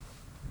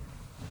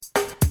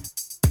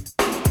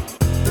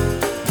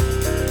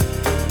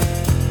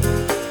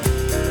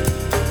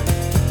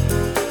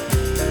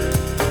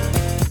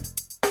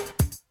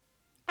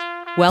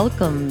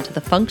Welcome to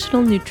the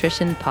Functional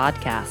Nutrition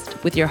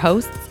Podcast with your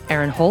hosts,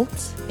 Erin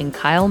Holtz and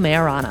Kyle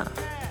Majorana.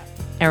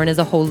 Erin is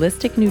a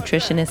holistic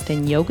nutritionist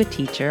and yoga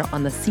teacher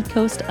on the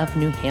seacoast of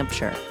New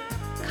Hampshire.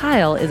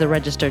 Kyle is a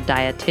registered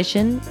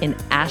dietitian in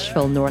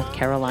Asheville, North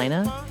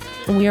Carolina,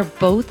 and we are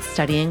both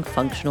studying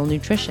functional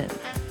nutrition.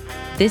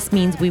 This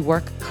means we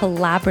work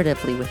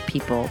collaboratively with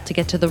people to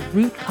get to the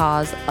root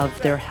cause of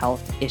their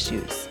health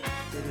issues.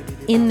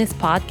 In this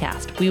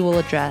podcast, we will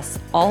address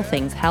all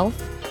things health,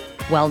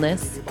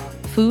 wellness,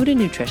 food and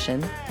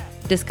nutrition,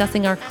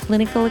 discussing our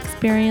clinical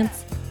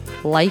experience,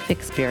 life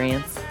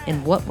experience,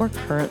 and what we're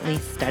currently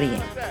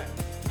studying.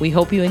 We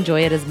hope you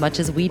enjoy it as much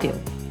as we do.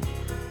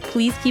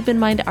 Please keep in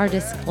mind our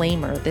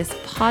disclaimer. This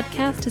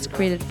podcast is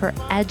created for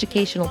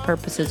educational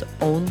purposes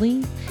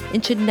only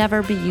and should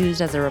never be used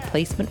as a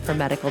replacement for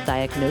medical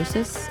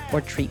diagnosis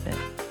or treatment.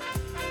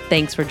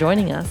 Thanks for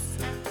joining us.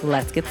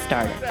 Let's get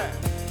started.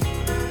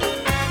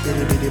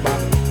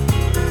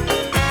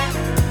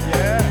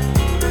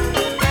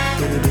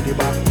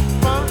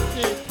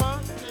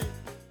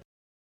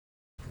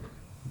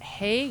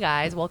 Hey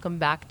guys, welcome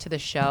back to the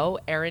show.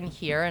 Erin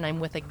here, and I'm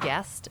with a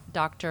guest,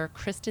 Dr.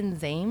 Kristen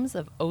Zames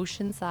of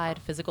Oceanside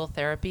Physical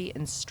Therapy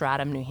in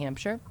Stratham, New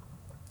Hampshire.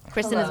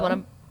 Kristen is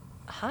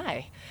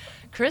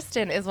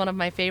Kristen is one of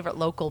my favorite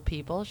local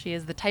people. She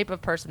is the type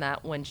of person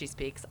that when she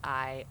speaks,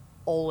 I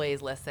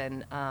always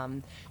listen.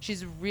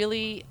 She's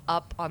really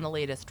up on the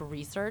latest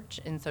research,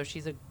 and so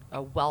she's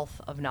a wealth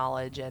of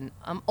knowledge, and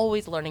I'm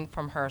always learning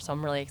from her, so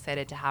I'm really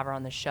excited to have her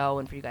on the show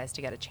and for you guys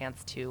to get a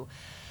chance to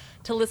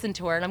listen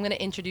to her. And I'm going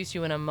to introduce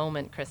you in a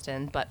moment,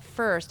 Kristen, but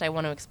first I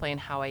want to explain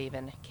how I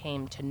even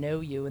came to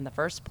know you in the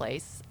first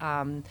place.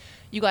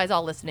 You guys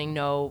all listening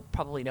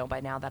probably know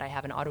by now that I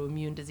have an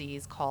autoimmune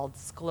disease called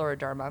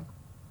scleroderma.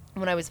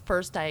 When I was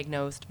first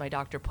diagnosed, my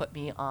doctor put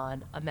me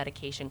on a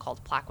medication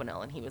called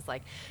Plaquenil, and he was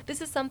like,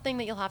 this is something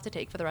that you'll have to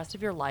take for the rest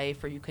of your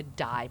life or you could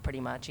die pretty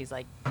much. He's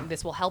like,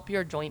 this will help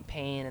your joint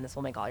pain and this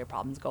will make all your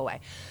problems go away.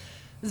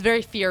 It was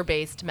very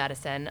fear-based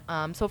medicine.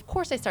 So of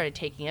course I started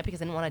taking it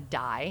because I didn't want to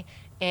die.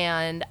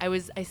 And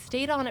I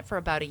stayed on it for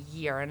about a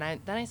year, and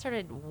then I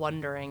started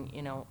wondering,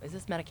 is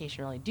this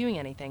medication really doing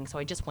anything? So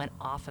I just went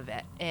off of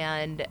it,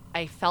 and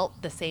I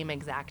felt the same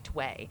exact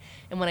way.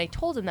 And when I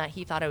told him that,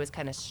 he thought it was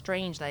kind of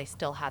strange that I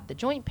still had the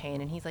joint pain,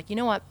 and he's like, you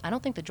know what? I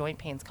don't think the joint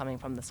pain's coming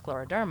from the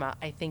scleroderma.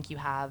 I think you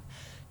have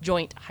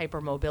joint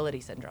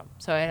hypermobility syndrome.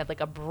 So I had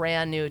like a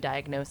brand new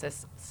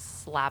diagnosis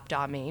slapped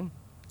on me.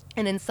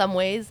 And in some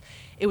ways,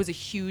 it was a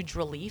huge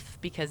relief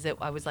because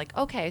I was like,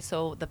 okay,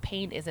 so the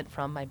pain isn't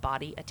from my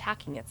body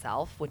attacking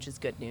itself, which is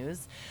good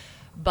news.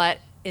 But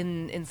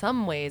in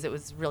some ways, it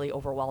was really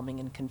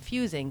overwhelming and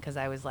confusing because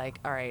I was like,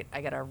 all right,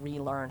 I got to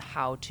relearn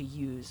how to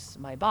use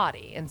my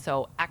body. And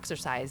so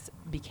exercise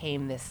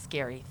became this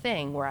scary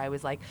thing where I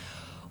was like,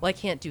 well, I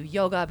can't do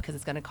yoga because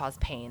it's going to cause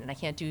pain, and I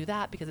can't do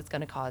that because it's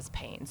going to cause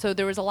pain. So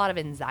there was a lot of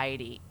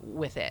anxiety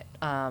with it.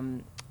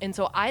 And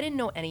so I didn't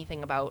know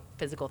anything about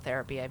physical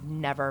therapy. I've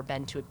never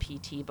been to a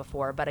PT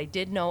before, but I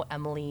did know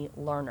Emily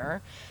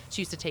Lerner.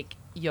 She used to take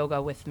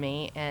yoga with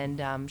me,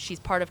 and she's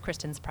part of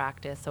Kristen's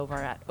practice over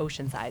at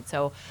Oceanside.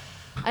 So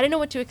I didn't know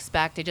what to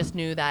expect. I just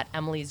knew that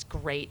Emily's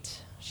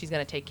great. She's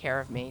going to take care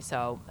of me.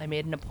 So I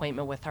made an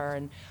appointment with her,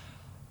 and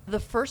the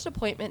first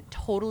appointment,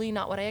 totally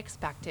not what I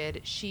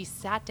expected. She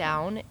sat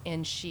down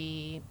and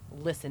she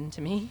listened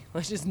to me,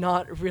 which is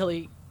not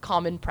really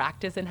common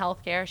practice in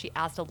healthcare. She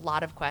asked a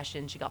lot of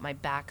questions. She got my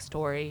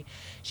backstory.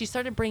 She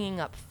started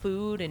bringing up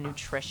food and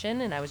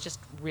nutrition, and I was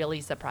just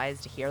really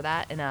surprised to hear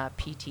that in a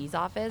PT's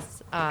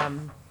office.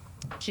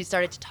 She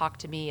started to talk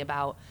to me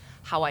about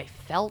how I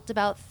felt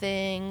about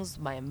things,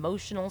 my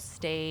emotional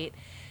state.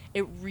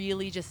 It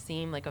really just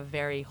seemed like a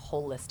very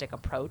holistic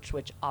approach,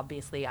 which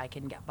obviously I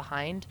can get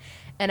behind.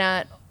 And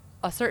at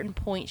a certain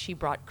point, she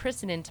brought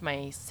Kristen into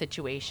my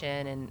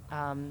situation,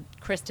 and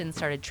Kristen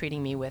started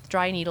treating me with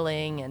dry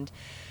needling, and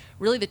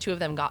really the two of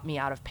them got me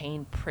out of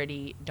pain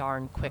pretty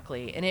darn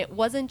quickly. And it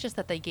wasn't just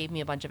that they gave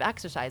me a bunch of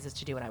exercises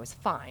to do and I was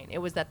fine. It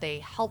was that they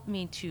helped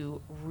me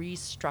to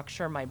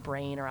restructure my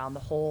brain around the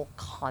whole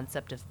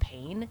concept of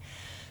pain.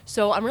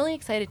 So I'm really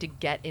excited to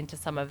get into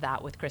some of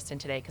that with Kristen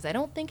today because I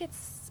don't think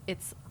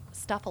it's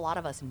stuff a lot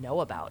of us know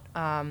about.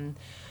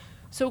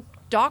 So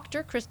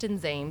Dr. Kristen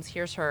Zames,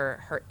 here's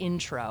her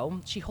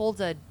intro. She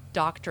holds a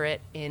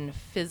doctorate in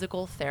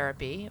physical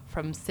therapy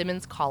from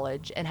Simmons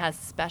College and has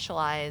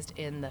specialized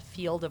in the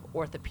field of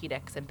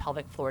orthopedics and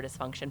pelvic floor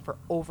dysfunction for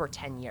over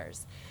 10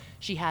 years.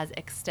 She has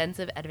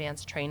extensive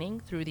advanced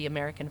training through the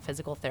American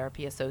Physical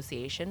Therapy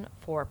Association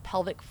for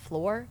pelvic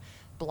floor,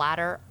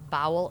 bladder,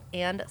 bowel,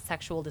 and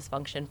sexual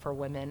dysfunction for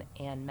women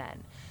and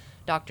men.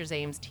 Dr.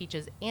 Zames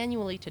teaches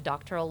annually to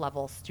doctoral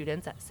level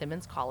students at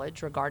Simmons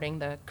College regarding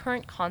the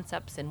current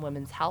concepts in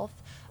women's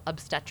health,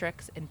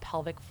 obstetrics, and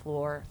pelvic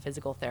floor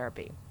physical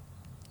therapy.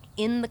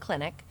 In the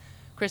clinic,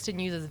 Kristen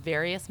uses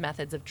various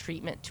methods of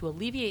treatment to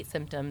alleviate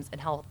symptoms and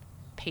help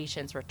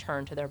patients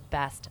return to their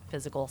best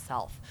physical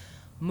self.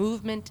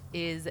 Movement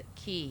is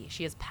key.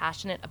 She is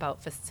passionate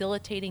about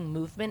facilitating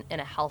movement in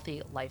a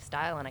healthy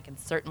lifestyle, and I can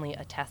certainly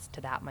attest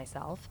to that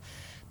myself.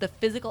 The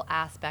physical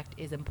aspect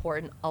is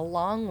important,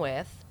 along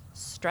with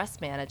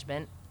stress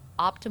management,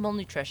 optimal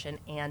nutrition,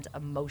 and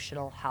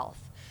emotional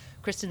health.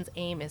 Kristen's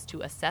aim is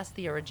to assess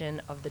the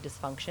origin of the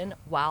dysfunction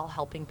while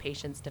helping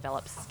patients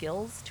develop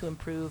skills to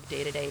improve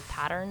day-to-day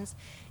patterns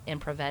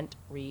and prevent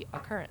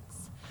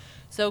reoccurrence.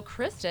 So,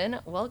 Kristen,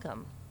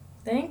 welcome.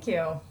 Thank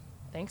you.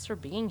 Thanks for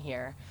being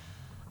here.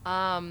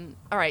 All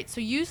right,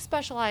 so you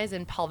specialize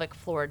in pelvic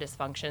floor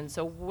dysfunction.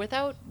 So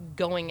without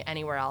going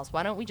anywhere else,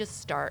 why don't we just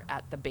start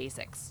at the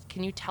basics?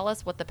 Can you tell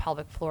us what the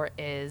pelvic floor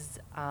is?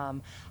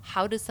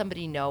 How does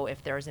somebody know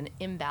if there's an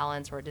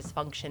imbalance or a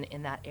dysfunction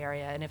in that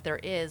area? And if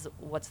there is,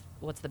 what's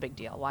the big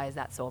deal? Why is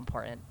that so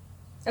important?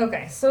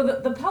 Okay, so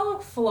the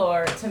pelvic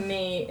floor to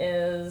me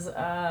is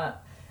an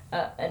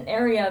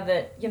area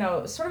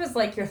that, sort of is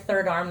like your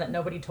third arm that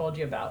nobody told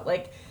you about.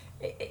 Like,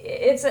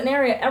 it's an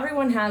area,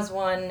 everyone has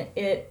one.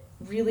 It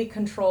really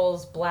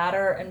controls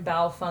bladder and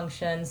bowel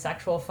function,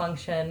 sexual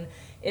function.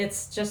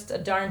 It's just a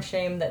darn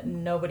shame that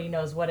nobody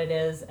knows what it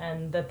is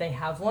and that they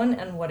have one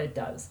and what it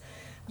does.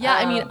 Yeah,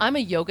 I mean, I'm a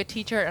yoga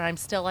teacher and I'm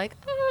still like,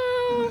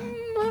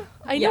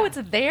 I know it's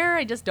there,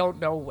 I just don't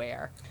know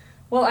where.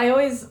 Well,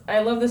 I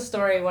love this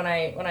story when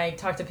I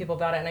talk to people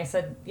about it, and I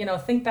said,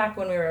 think back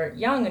when we were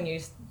young and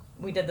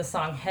we did the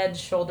song Head,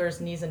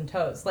 Shoulders, Knees, and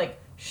Toes. Like,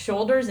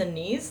 shoulders and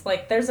knees,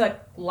 like there's a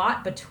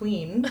lot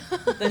between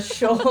the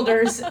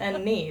shoulders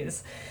and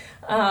knees,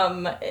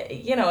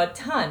 a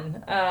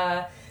ton.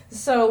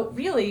 So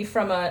really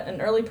from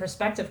an early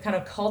perspective, kind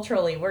of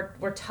culturally,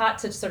 we're taught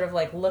to sort of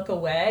like look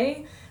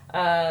away,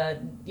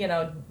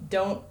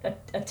 don't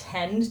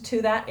attend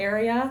to that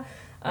area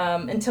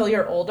until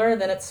you're older.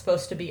 Then it's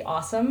supposed to be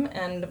awesome.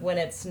 And when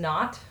it's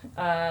not,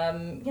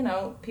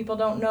 people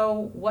don't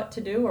know what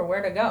to do or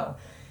where to go.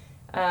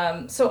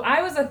 So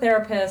I was a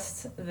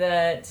therapist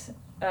that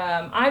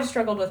I've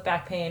struggled with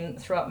back pain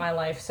throughout my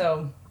life,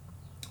 so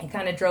it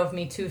kind of drove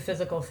me to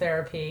physical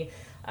therapy,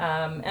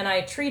 and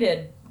I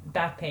treated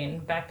back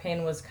pain. Back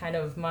pain was kind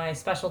of my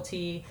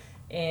specialty,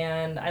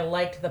 and I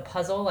liked the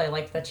puzzle, I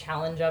liked the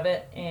challenge of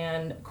it,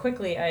 and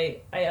quickly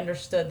I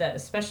understood that,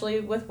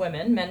 especially with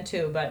women, men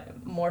too,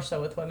 but more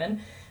so with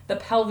women, the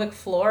pelvic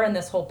floor and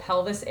this whole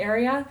pelvis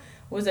area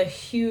was a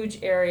huge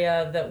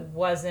area that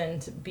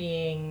wasn't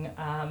being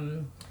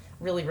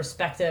really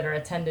respected or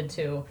attended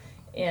to,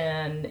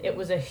 and it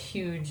was a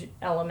huge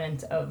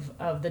element of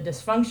the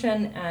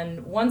dysfunction.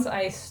 And once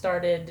I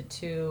started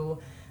to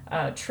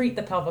treat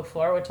the pelvic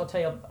floor, which I'll tell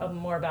you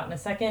more about in a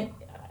second,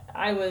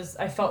 I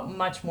felt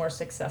much more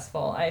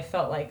successful. I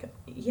felt like,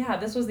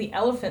 this was the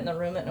elephant in the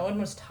room that no one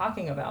was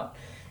talking about.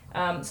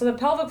 So the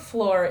pelvic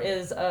floor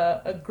is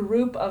a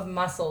group of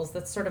muscles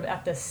that's sort of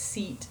at the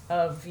seat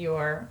of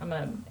your, I'm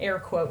going to air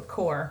quote,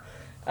 core.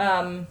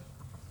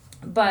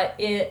 But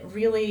it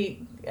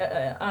really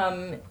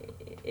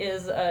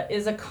is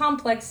a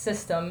complex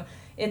system.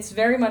 It's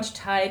very much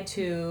tied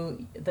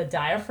to the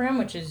diaphragm,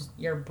 which is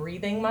your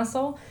breathing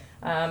muscle,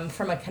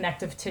 from a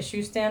connective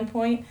tissue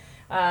standpoint,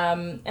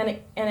 and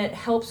it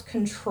helps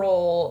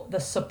control the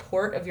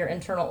support of your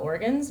internal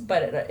organs.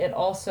 But it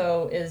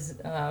also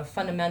is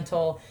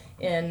fundamental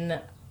in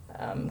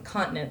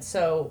continence.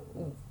 So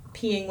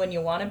peeing when you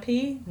want to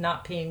pee,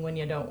 not peeing when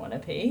you don't want to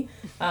pee,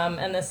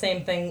 and the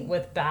same thing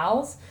with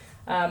bowels.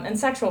 And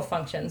sexual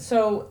function.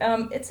 So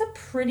it's a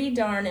pretty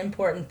darn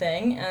important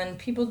thing, and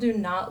people do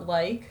not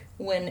like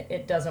when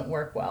it doesn't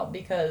work well,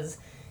 because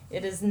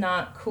it is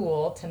not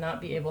cool to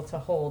not be able to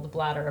hold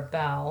bladder or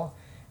bowel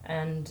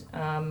and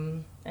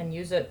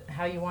use it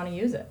how you want to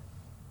use it.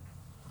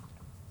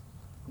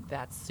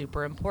 That's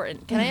super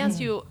important. Can I ask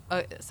you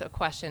a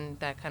question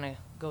that kind of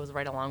goes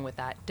right along with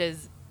that?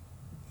 Does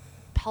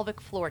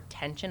pelvic floor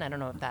tension, I don't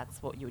know if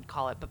that's what you would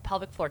call it, but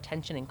pelvic floor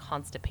tension and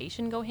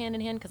constipation go hand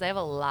in hand? Because I have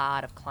a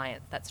lot of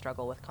clients that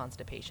struggle with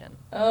constipation.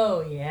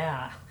 Oh,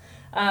 yeah.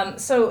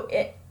 So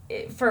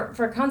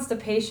for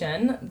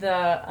constipation,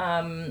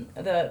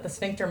 the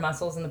sphincter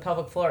muscles in the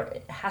pelvic floor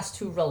has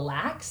to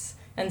relax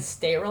and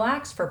stay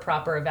relaxed for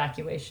proper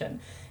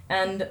evacuation.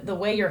 And the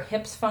way your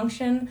hips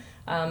function,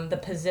 the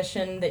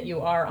position that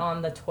you are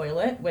on the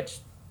toilet, which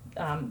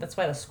that's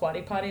why the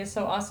squatty potty is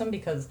so awesome,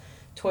 because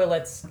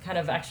toilets kind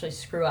of actually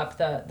screw up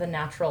the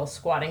natural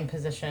squatting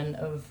position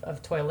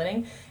of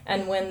toileting.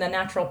 And when the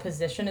natural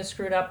position is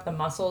screwed up, the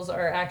muscles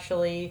are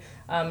actually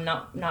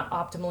not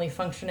optimally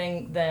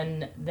functioning,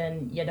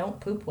 then you don't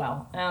poop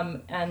well.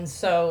 And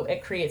so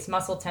it creates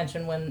muscle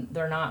tension when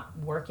they're not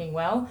working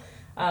well.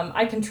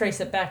 I can trace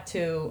it back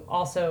to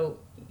also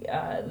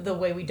the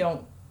way we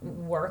don't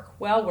work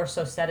well. We're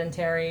so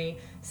sedentary,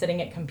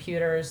 sitting at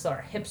computers,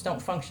 our hips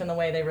don't function the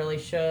way they really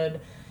should.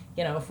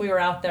 If we were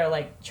out there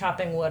like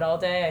chopping wood all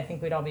day, I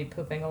think we'd all be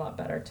pooping a lot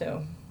better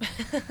too.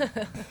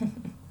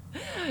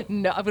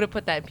 No, I'm going to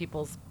put that in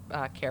people's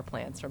care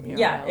plans from here.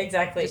 Yeah,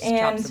 exactly. Just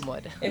and chop some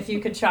wood. If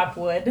you could chop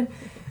wood.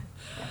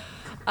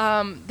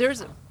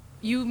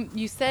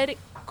 You said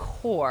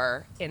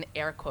core in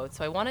air quotes.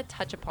 So I want to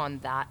touch upon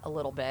that a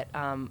little bit.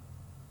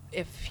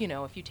 If you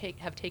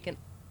have taken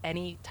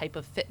any type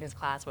of fitness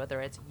class, whether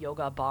it's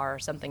yoga, bar, or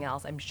something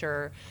else, I'm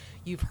sure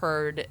you've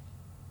heard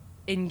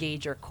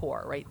engage your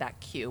core, right? That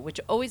cue, which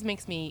always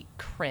makes me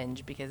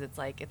cringe because it's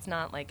like, it's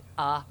not like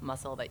a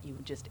muscle that you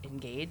just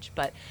engage.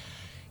 But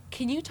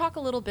can you talk a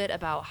little bit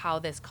about how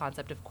this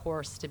concept of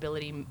core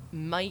stability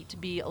might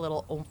be a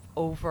little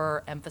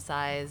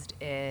overemphasized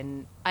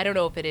in, I don't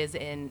know if it is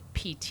in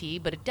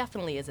PT, but it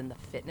definitely is in the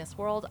fitness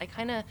world. I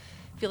kind of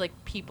feel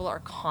like people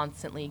are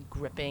constantly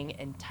gripping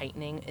and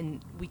tightening,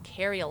 and we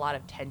carry a lot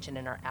of tension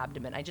in our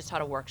abdomen. I just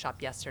taught a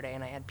workshop yesterday,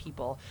 and I had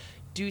people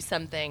do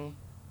something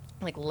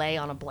like lay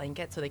on a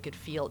blanket so they could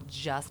feel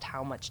just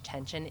how much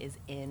tension is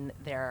in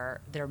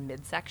their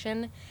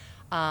midsection.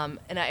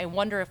 And I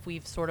wonder if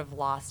we've sort of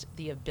lost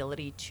the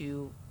ability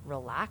to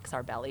relax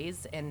our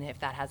bellies, and if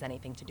that has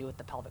anything to do with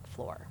the pelvic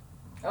floor.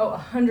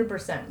 Oh,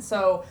 100%.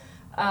 So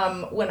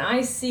when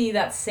I see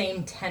that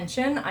same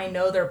tension, I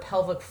know their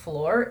pelvic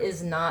floor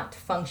is not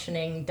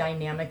functioning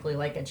dynamically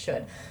like it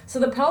should. So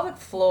the pelvic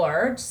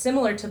floor,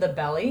 similar to the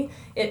belly,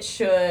 it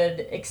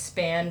should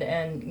expand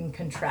and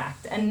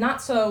contract, and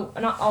not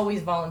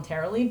always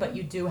voluntarily, but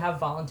you do have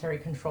voluntary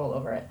control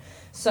over it.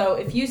 So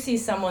if you see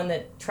someone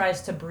that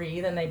tries to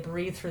breathe and they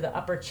breathe through the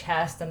upper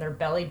chest and their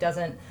belly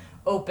doesn't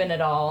open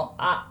at all,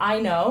 I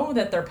know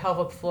that their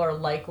pelvic floor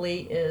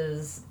likely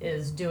is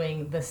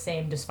doing the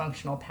same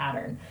dysfunctional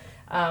pattern.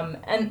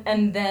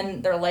 And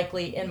then they're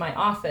likely in my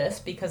office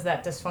because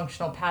that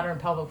dysfunctional pattern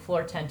pelvic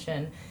floor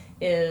tension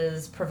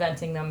is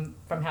preventing them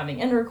from having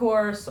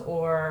intercourse,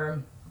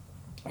 or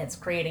it's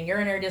creating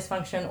urinary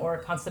dysfunction, or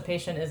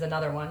constipation is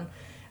another one.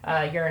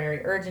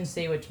 Urinary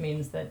urgency, which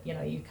means that,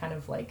 you kind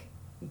of like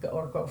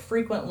go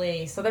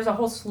frequently. So there's a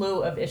whole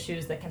slew of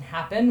issues that can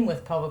happen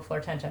with pelvic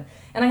floor tension.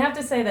 And I have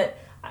to say that,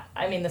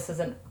 I mean, this is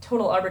a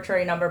total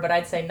arbitrary number, but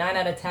I'd say 9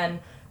 out of 10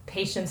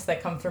 patients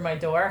that come through my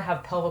door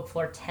have pelvic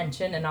floor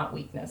tension and not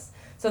weakness.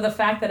 So the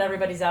fact that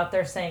everybody's out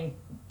there saying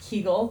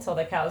Kegel till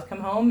the cows come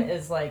home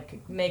is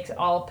like, makes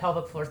all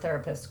pelvic floor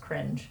therapists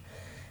cringe.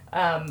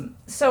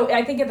 So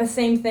I think it's the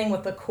same thing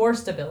with the core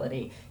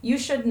stability. You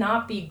should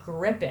not be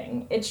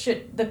gripping.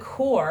 The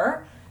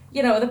core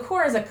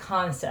is a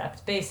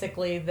concept,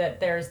 basically, that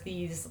there's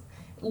these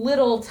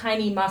little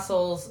tiny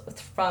muscles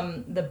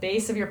from the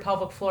base of your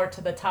pelvic floor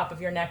to the top of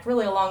your neck,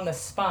 really along the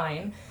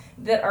spine,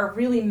 that are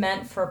really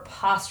meant for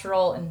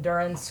postural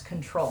endurance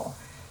control.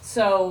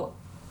 So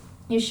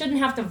you shouldn't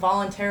have to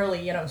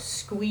voluntarily,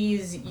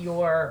 squeeze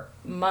your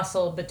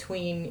muscle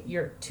between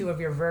two of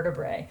your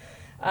vertebrae.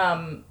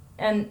 And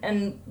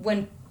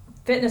when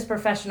fitness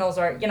professionals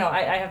are,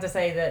 I have to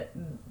say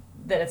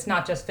that it's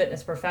not just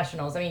fitness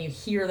professionals. I mean, you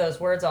hear those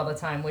words all the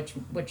time,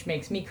 which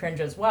makes me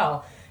cringe as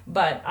well.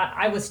 But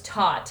I was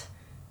taught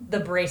the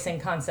bracing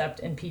concept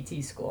in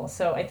PT school,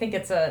 so I think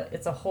it's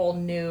a whole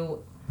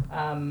new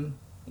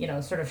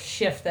sort of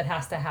shift that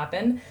has to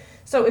happen.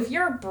 So if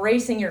you're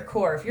bracing your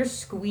core, if you're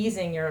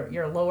squeezing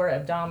your lower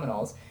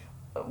abdominals,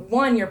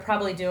 one, you're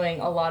probably doing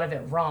a lot of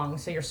it wrong.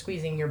 So you're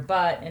squeezing your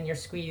butt and you're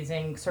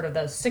squeezing sort of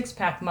those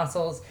six-pack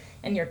muscles,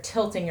 and you're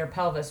tilting your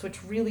pelvis,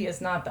 which really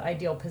is not the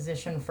ideal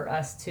position for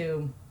us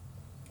to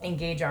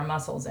engage our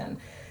muscles in.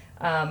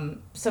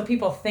 So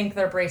people think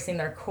they're bracing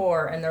their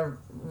core, and they're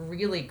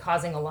really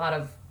causing a lot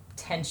of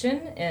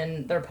tension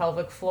in their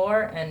pelvic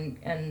floor,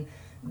 and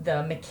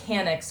the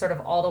mechanics sort of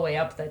all the way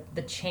up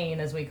the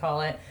chain, as we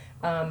call it,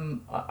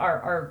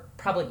 are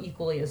probably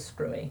equally as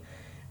screwy.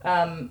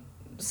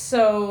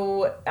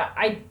 So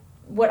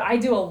what I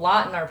do a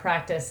lot in our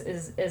practice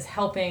is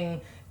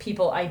helping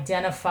people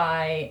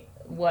identify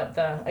what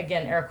the,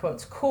 again, air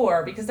quotes,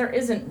 core, because there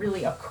isn't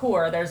really a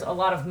core. There's a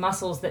lot of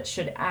muscles that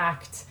should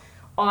act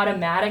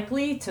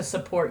automatically to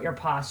support your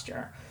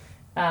posture.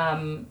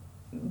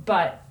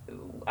 But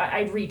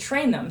I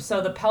retrain them.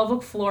 So the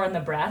pelvic floor and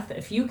the breath,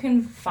 if you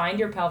can find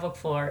your pelvic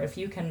floor, if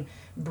you can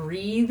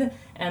breathe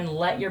and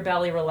let your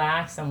belly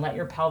relax and let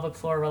your pelvic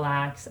floor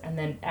relax, and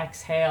then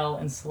exhale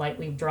and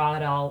slightly draw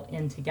it all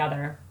in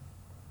together,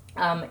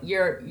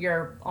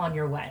 you're on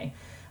your way.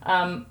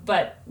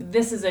 But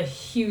this is a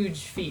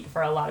huge feat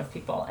for a lot of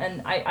people.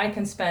 And I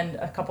can spend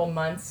a couple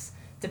months,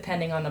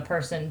 depending on the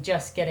person,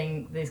 just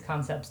getting these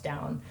concepts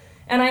down.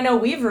 And I know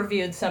we've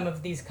reviewed some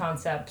of these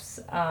concepts,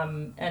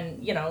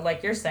 and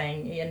like you're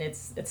saying, and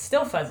it's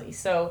still fuzzy.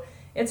 So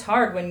it's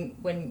hard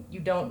when you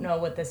don't know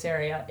what this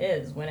area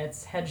is, when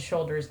it's head,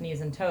 shoulders,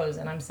 knees, and toes.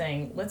 And I'm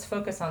saying, let's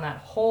focus on that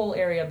whole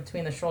area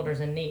between the shoulders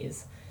and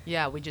knees.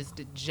 Yeah, we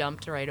just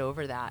jumped right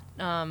over that.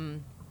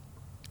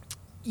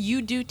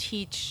 You do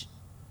teach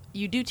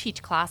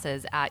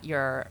classes at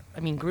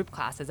group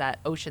classes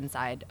at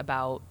Oceanside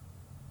about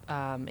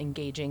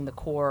engaging the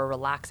core,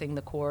 relaxing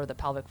the core, the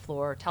pelvic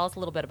floor. Tell us a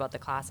little bit about the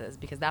classes,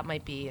 because that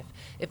might be,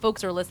 if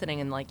folks are listening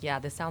and like, yeah,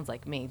 this sounds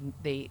like me,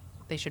 they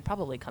should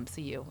probably come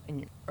see you,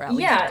 or at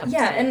least come see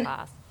your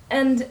class.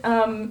 And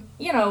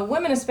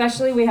women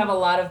especially, we have a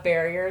lot of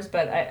barriers,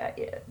 but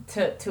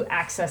to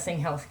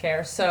accessing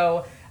healthcare.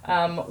 So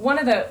One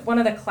of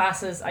the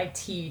classes I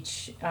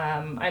teach,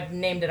 I've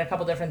named it a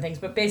couple different things,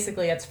 but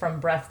basically it's from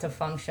breath to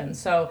function.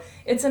 So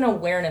it's an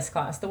awareness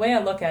class. The way I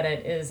look at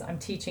it is I'm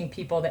teaching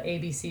people the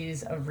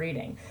ABCs of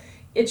reading.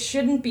 It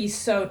shouldn't be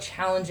so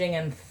challenging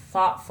and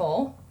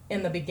thoughtful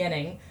in the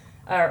beginning,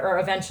 or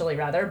eventually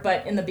rather,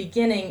 but in the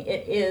beginning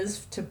it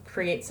is to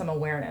create some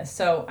awareness.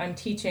 So I'm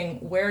teaching,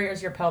 where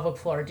is your pelvic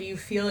floor? Do you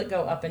feel it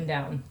go up and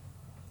down?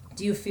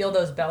 Do you feel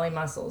those belly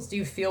muscles? Do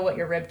you feel what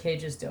your rib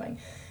cage is doing?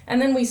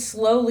 And then we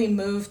slowly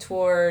move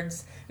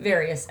towards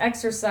various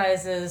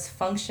exercises,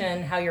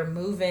 function, how you're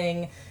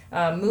moving.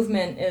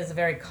 Movement is a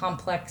very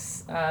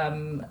complex,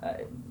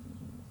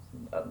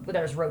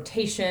 there's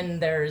rotation,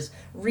 there's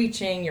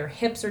reaching, your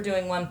hips are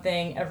doing one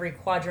thing, every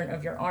quadrant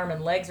of your arm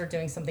and legs are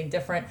doing something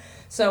different.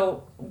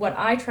 So what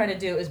I try to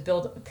do is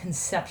build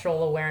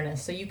conceptual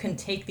awareness. So you can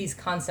take these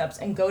concepts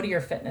and go to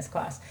your fitness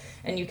class,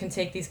 and you can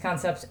take these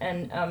concepts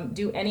and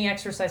do any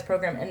exercise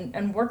program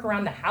and work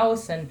around the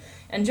house and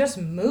just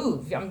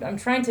move. I'm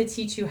trying to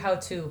teach you how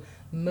to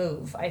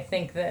move. I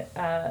think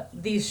that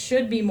these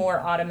should be more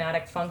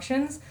automatic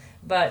functions,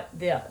 but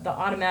the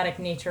automatic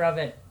nature of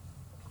it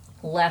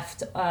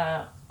left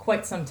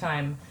quite some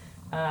time.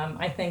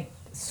 I think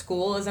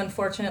school is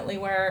unfortunately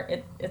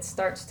where it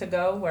starts to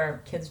go,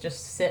 where kids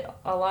just sit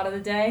a lot of the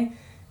day.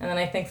 And then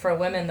I think for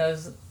women,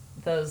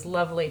 those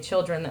lovely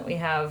children that we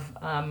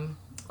have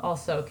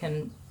also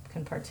can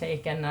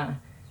partake and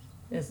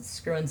is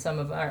screwing some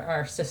of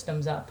our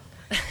systems up.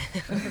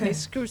 They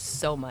screw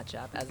so much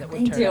up, as it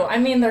would They turn do. out. I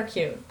mean, they're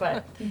cute,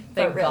 but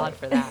Thank really. God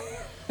for that.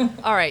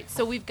 All right,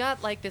 so we've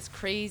got like this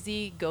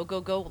crazy go,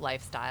 go, go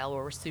lifestyle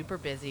where we're super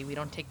busy. We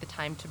don't take the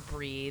time to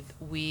breathe.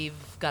 We've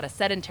got a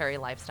sedentary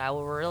lifestyle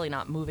where we're really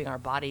not moving our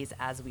bodies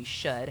as we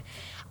should.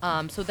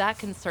 So that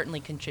can certainly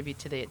contribute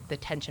to the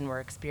tension we're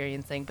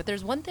experiencing. But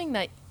there's one thing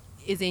that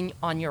is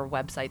on your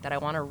website that I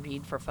want to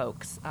read for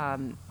folks.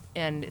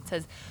 And it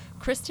says,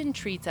 Kristen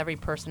treats every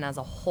person as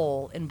a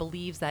whole and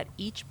believes that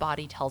each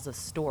body tells a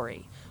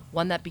story,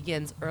 one that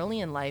begins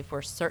early in life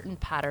where certain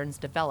patterns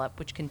develop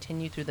which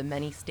continue through the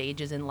many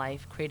stages in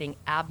life, creating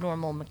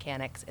abnormal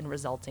mechanics and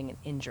resulting in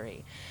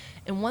injury.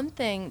 And one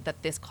thing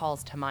that this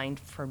calls to mind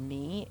for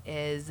me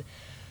is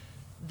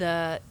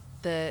the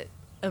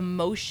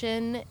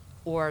emotion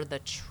or the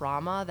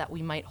trauma that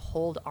we might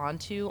hold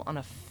onto on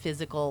a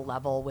physical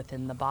level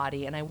within the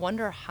body. And I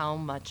wonder how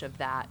much of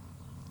that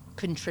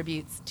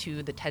contributes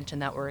to the tension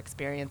that we're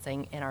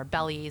experiencing in our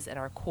bellies, in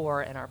our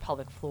core, in our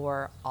pelvic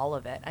floor, all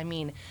of it. I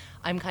mean,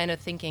 I'm kind of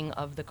thinking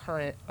of the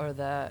current or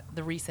the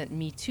recent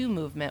Me Too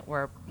movement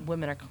where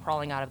women are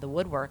crawling out of the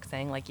woodwork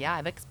saying like, yeah,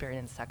 I've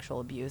experienced sexual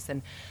abuse.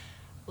 And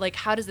like,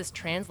 how does this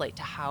translate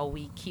to how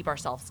we keep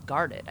ourselves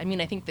guarded? I mean,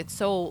 I think there's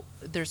so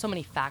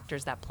many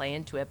factors that play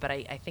into it, but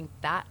I think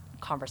that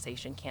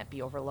conversation can't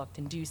be overlooked.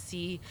 And do you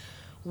see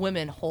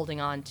women holding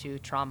on to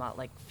trauma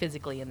like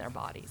physically in their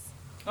bodies?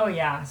 Oh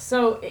yeah.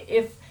 So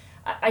if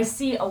I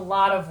see a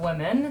lot of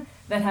women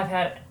that have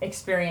had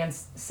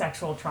experienced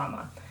sexual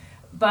trauma,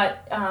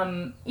 but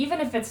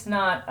even if it's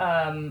not,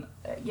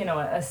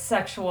 a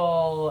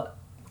sexual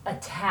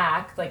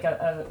attack, like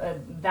a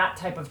that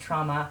type of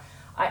trauma,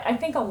 I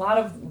think a lot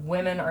of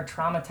women are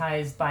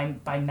traumatized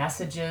by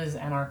messages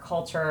and our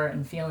culture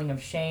and feeling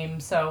of shame.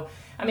 So,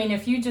 I mean,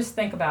 if you just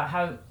think about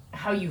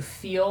how you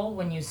feel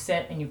when you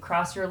sit and you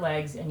cross your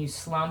legs and you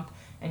slump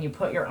and you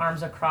put your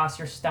arms across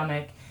your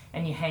stomach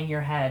and you hang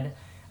your head,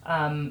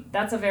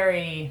 that's a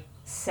very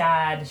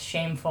sad,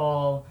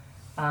 shameful,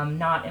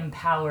 not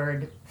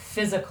empowered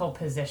physical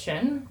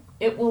position.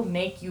 It will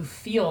make you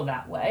feel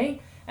that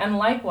way. And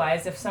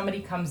likewise, if somebody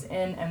comes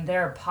in and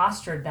they're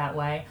postured that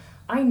way,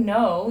 I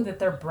know that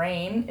their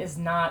brain is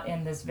not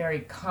in this very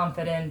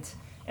confident,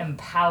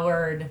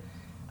 empowered,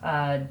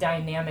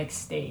 dynamic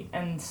state.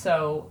 And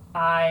so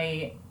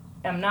I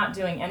am not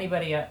doing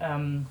anybody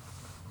a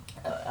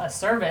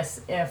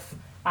service if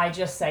I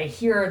just say,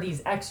 here are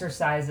these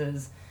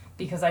exercises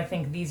because I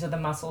think these are the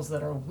muscles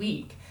that are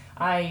weak.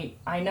 I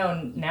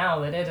know now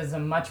that it is a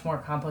much more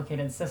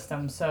complicated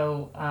system.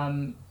 So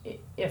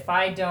if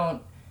I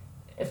don't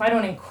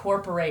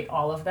incorporate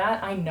all of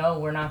that, I know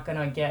we're not going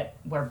to get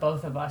where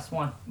both of us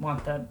want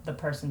the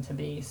person to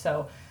be.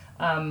 So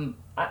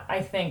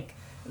I think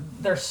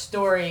their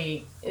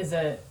story is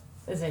a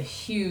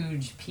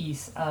huge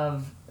piece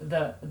of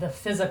the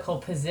physical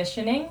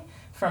positioning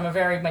from a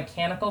very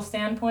mechanical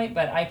standpoint,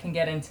 but I can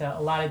get into a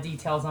lot of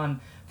details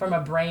from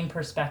a brain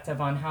perspective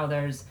on how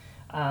there's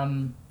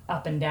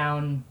up and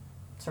down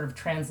sort of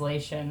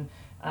translation.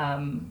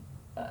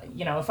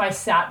 If I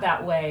sat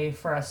that way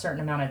for a certain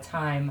amount of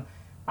time,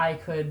 I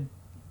could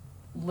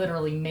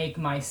literally make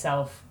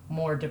myself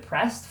more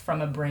depressed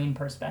from a brain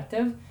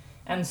perspective.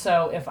 And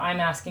so if I'm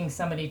asking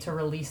somebody to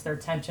release their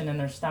tension in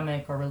their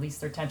stomach or release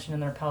their tension in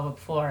their pelvic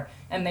floor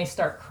and they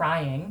start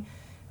crying,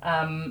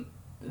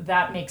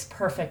 that makes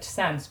perfect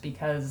sense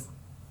because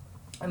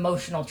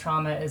emotional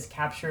trauma is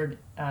captured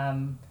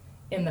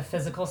in the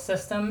physical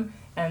system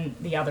and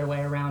the other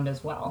way around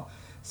as well.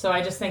 So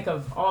I just think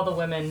of all the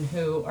women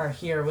who are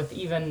here with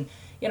even,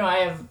 I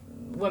have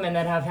women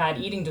that have had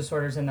eating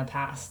disorders in the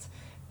past.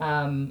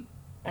 And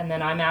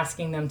then I'm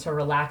asking them to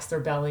relax their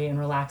belly and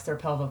relax their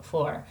pelvic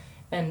floor.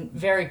 And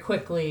very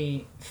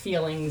quickly,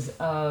 feelings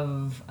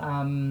of,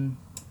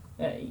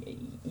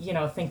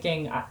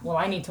 thinking, well,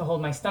 I need to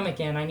hold my stomach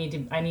in. I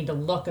need to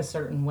look a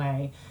certain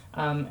way.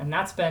 And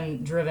that's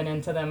been driven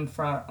into them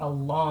for a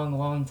long,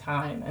 long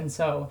time. And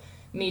so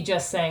me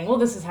just saying, well,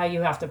 this is how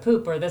you have to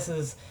poop, or this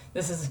is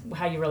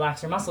how you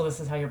relax your muscle, this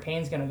is how your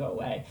pain's going to go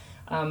away.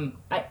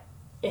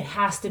 It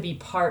has to be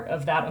part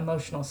of that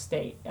emotional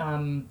state.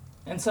 And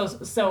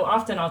so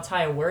often I'll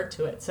tie a word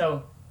to it.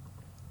 So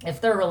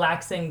if they're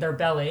relaxing their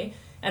belly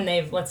and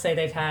let's say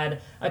they've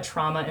had a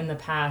trauma in the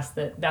past,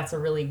 that's a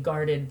really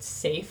guarded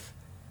safe.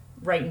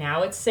 Right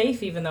now it's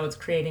safe, even though it's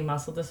creating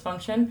muscle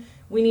dysfunction.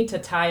 We need to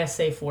tie a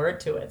safe word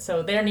to it.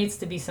 So there needs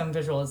to be some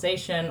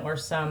visualization or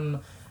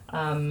some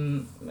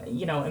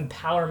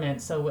empowerment.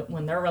 So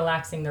when they're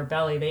relaxing their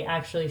belly, they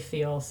actually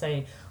feel,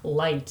 say,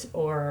 light,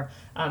 or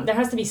there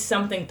has to be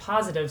something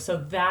positive. So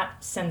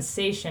that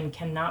sensation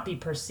cannot be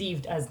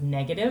perceived as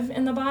negative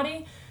in the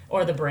body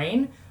or the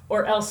brain,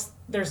 or else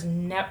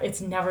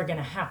it's never going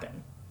to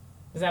happen.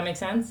 Does that make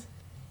sense?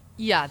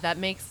 Yeah, that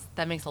makes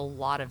a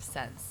lot of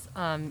sense.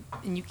 And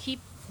you keep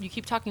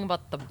talking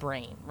about the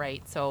brain,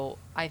 right? So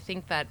I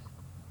think that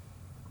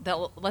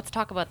let's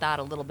talk about that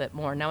a little bit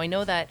more. Now I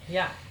know that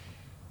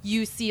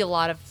you see a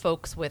lot of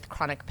folks with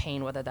chronic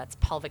pain, whether that's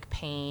pelvic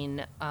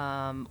pain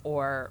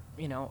or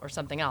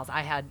something else.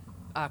 I had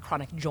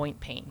chronic joint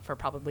pain for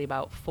probably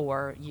about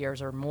 4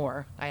 years or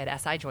more. I had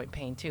SI joint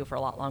pain too for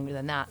a lot longer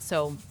than that.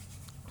 So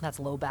that's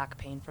low back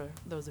pain for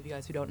those of you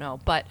guys who don't know.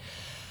 But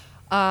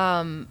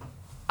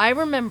I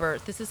remember,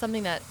 this is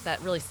something that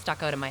really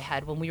stuck out in my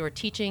head. When we were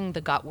teaching the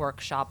gut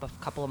workshop a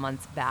couple of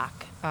months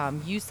back,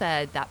 you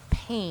said that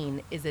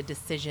pain is a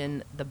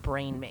decision the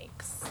brain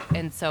makes.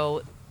 And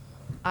so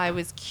I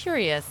was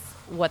curious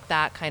what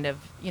that kind of,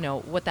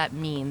 what that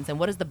means, and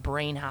what does the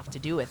brain have to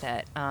do with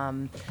it?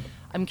 I'm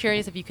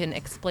curious if you can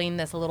explain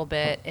this a little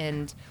bit,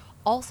 and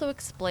also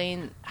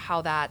explain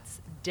how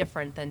that's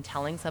different than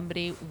telling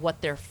somebody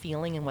what they're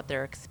feeling and what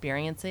they're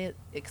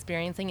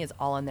experiencing is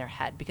all in their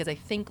head. Because I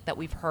think that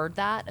we've heard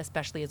that,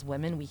 especially as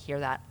women, we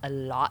hear that a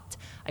lot.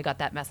 I got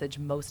that message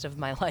most of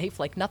my life,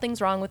 like,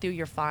 nothing's wrong with you,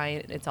 you're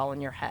fine, it's all in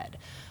your head.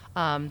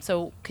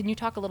 So can you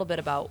talk a little bit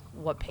about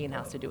what pain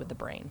has to do with the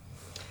brain?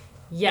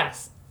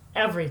 Yes,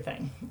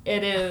 everything.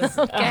 It is.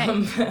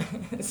 Okay.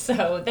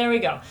 So there we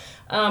go.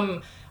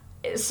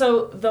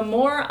 So the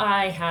more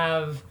I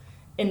have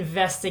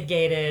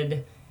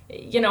investigated,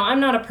 I'm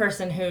not a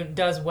person who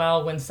does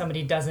well when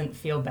somebody doesn't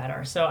feel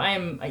better. So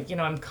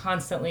I'm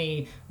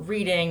constantly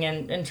reading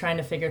and trying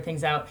to figure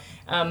things out.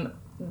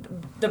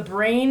 The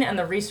brain and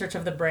the research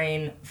of the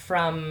brain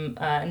from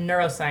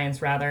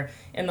neuroscience, rather,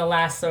 in the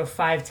last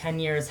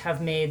 5-10 years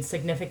have made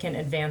significant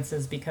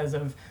advances because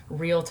of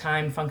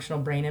real-time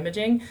functional brain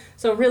imaging.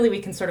 So really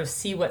we can sort of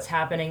see what's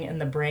happening in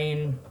the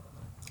brain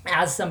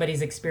as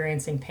somebody's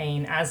experiencing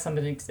pain, as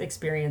somebody's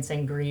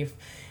experiencing grief.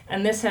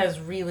 And this has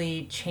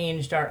really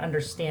changed our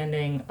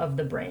understanding of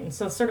the brain.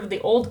 So sort of the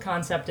old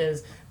concept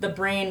is the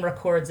brain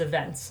records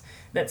events,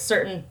 that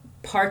certain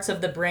parts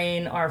of the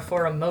brain are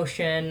for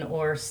emotion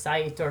or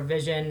sight or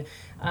vision,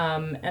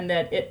 and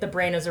that the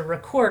brain is a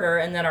recorder,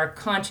 and that our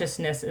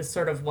consciousness is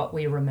sort of what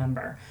we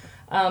remember.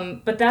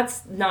 But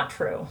that's not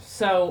true.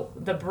 So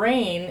the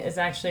brain is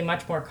actually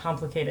much more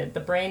complicated.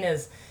 The brain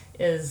is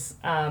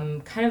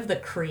kind of the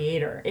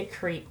creator.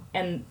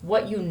 And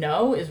what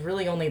is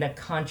really only the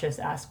conscious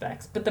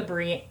aspects. But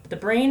the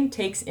brain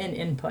takes in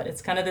input.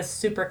 It's kind of this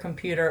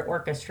supercomputer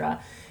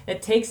orchestra.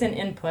 It takes in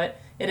input,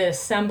 it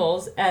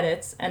assembles,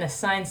 edits, and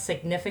assigns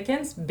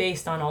significance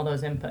based on all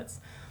those inputs.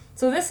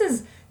 So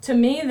to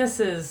me, this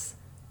is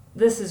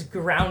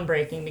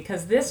groundbreaking,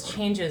 because this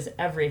changes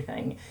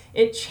everything.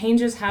 It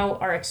changes how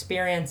our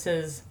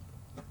experiences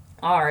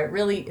are. It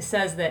really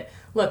says that,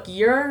 look,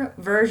 your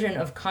version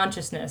of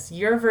consciousness,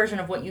 your version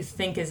of what you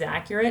think is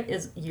accurate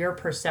is your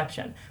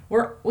perception.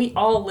 We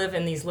all live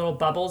in these little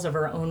bubbles of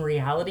our own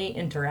reality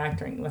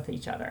interacting with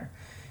each other.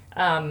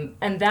 And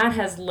that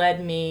has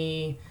led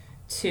me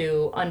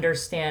to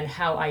understand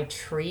how I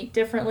treat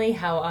differently,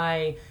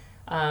 how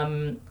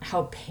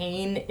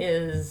pain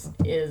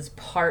is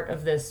part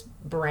of this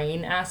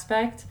brain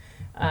aspect.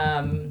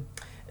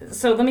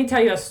 So let me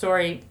tell you a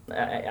story.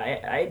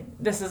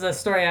 This is a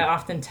story I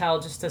often tell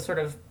just to sort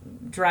of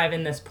drive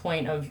in this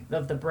point of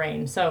the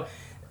brain. So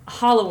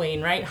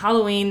Halloween, right?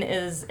 Halloween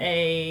is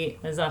a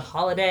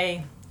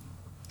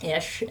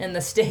holiday-ish in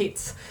the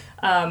States.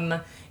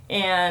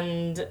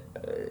 And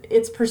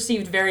it's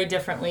perceived very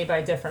differently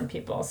by different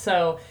people.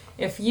 So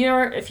if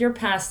your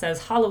past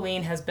says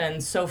Halloween has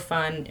been so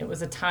fun, it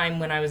was a time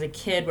when I was a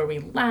kid where we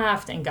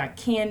laughed and got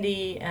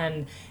candy,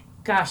 and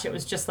gosh, it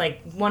was just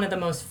like one of the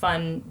most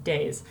fun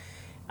days.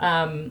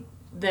 Then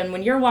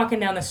when you're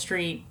walking down the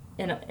street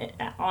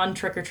on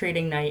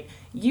trick-or-treating night,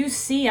 you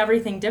see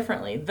everything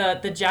differently.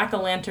 The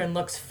jack-o'-lantern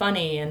looks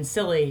funny and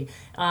silly.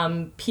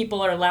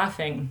 People are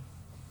laughing.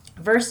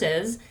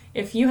 Versus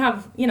if you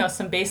have, you know,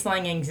 some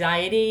baseline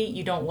anxiety,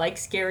 you don't like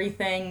scary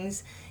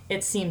things,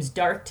 it seems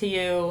dark to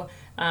you,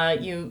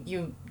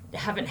 you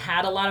haven't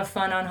had a lot of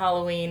fun on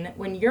Halloween.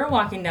 When you're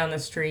walking down the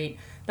street,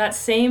 that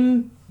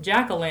same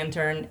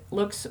jack-o'-lantern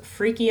looks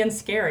freaky and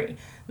scary.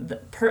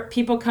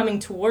 People coming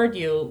toward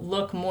you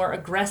look more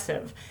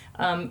aggressive.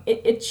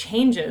 It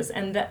changes,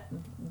 and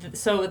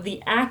so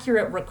the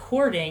accurate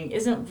recording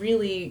isn't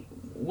really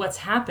what's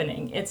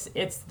happening.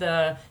 It's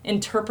the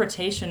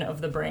interpretation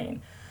of the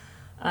brain.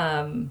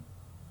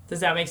 Does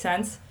that make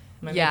sense?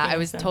 Yeah, I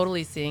was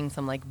totally seeing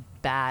some like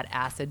bad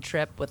acid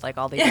trip with like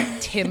all these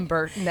like, Tim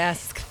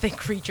Burton-esque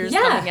creatures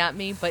coming at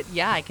me. But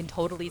yeah, I can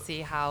totally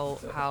see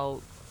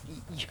how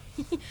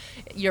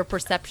your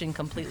perception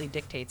completely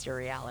dictates your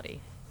reality.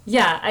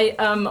 Yeah, I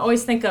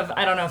always think of,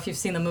 I don't know if you've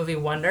seen the movie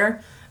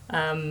Wonder.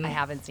 I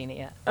haven't seen it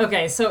yet.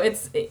 Okay, so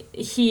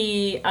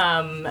he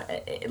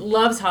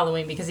loves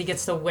Halloween because he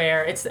gets to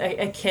wear, it's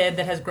a kid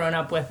that has grown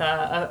up with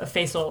a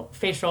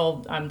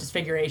facial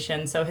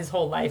disfiguration, so his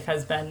whole life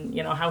has been,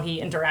 you know, how he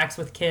interacts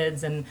with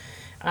kids, and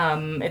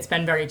it's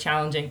been very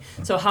challenging.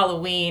 So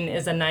Halloween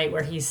is a night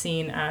where he's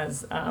seen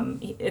as,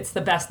 it's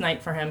the best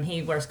night for him.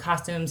 He wears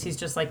costumes, he's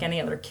just like any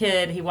other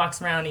kid, he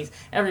walks around,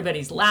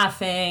 everybody's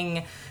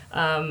laughing,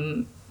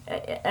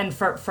 and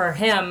for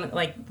him,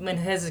 like in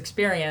his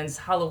experience,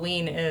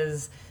 Halloween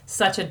is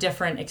such a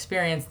different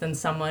experience than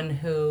someone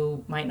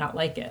who might not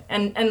like it.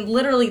 And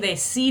literally they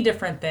see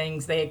different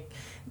things.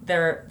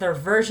 Their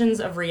versions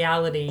of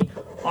reality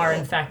are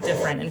in fact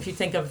different. And if you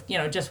think of, you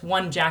know, just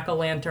one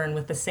jack-o'-lantern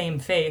with the same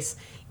face,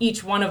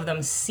 each one of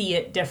them see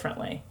it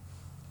differently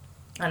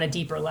on a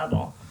deeper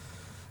level.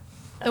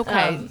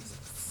 Okay.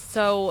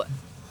 So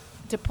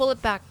to pull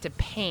it back to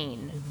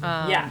pain,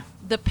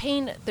 the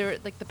pain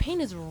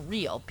is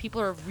real.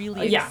 People are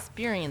really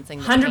experiencing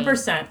the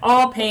 100%. pain.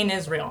 All pain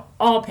is real.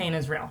 All pain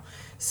is real.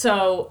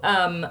 So,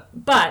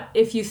 but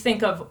if you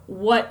think of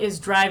what is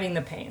driving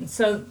the pain,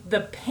 so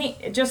the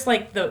pain, just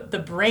like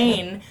the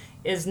brain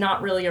is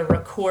not really a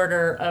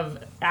recorder of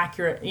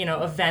accurate, you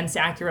know, events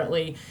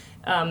accurately.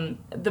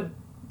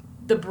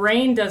 The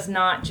brain does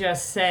not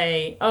just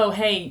say, oh,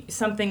 hey,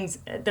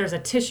 there's a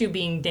tissue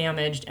being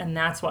damaged and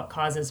that's what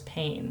causes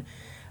pain.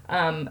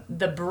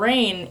 The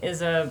brain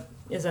is a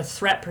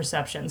threat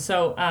perception,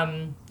 so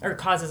or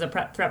causes a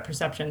threat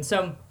perception.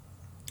 So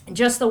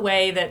just the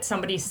way that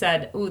somebody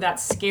said, ooh,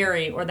 that's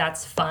scary or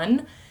that's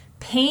fun,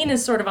 pain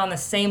is sort of on the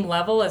same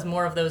level as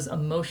more of those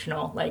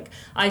emotional, like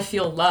I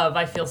feel love,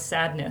 I feel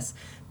sadness.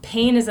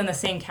 Pain is in the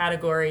same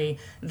category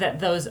that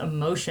those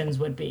emotions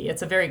would be.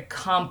 It's a very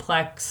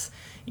complex,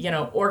 you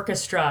know,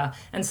 orchestra.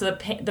 And so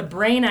the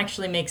brain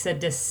actually makes a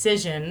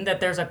decision that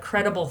there's a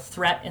credible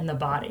threat in the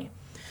body.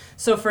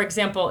 So for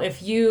example,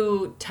 if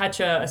you touch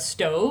a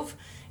stove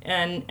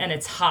and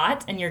it's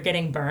hot and you're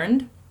getting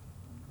burned,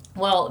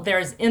 well,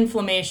 there's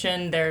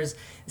inflammation, there's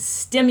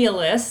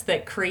stimulus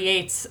that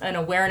creates an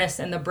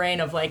awareness in the brain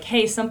of like,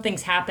 hey,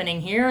 something's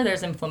happening here,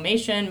 there's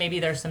inflammation, maybe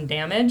there's some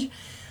damage.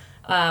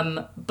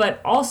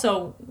 But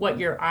also what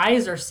your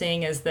eyes are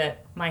seeing is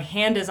that my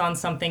hand is on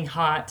something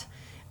hot,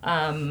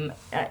 and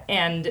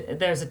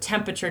there's a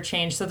temperature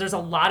change. So there's a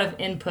lot of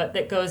input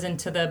that goes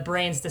into the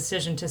brain's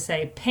decision to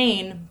say,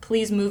 pain,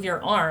 please move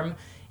your arm,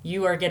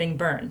 you are getting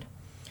burned.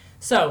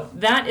 So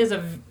that is a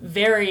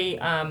very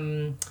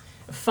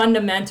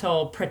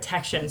fundamental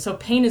protection. So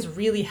pain is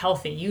really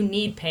healthy. You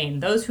need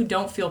pain. Those who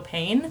don't feel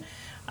pain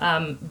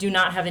do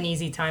not have an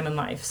easy time in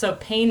life. So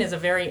pain is a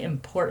very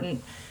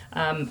important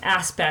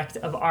aspect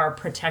of our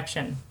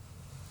protection.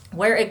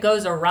 Where it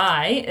goes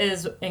awry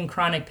is in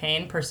chronic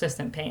pain,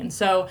 persistent pain.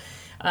 So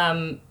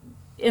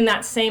in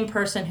that same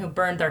person who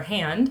burned their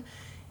hand,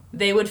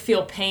 they would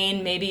feel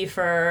pain maybe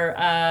for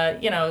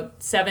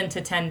 7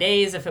 to 10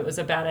 days. If it was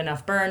a bad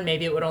enough burn,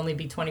 maybe it would only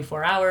be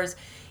 24 hours.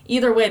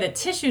 Either way, the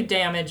tissue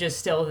damage is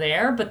still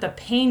there, but the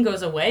pain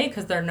goes away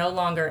because they're no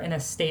longer in a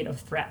state of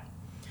threat.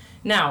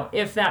 Now,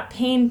 if that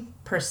pain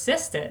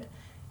persisted,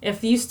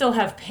 if you still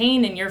have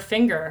pain in your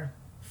finger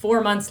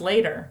 4 months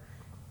later,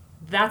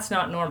 that's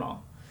not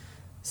normal.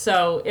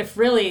 So if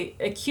really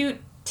acute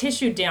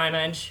tissue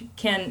damage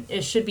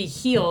should be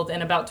healed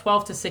in about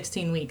 12 to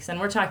 16 weeks. And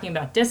we're talking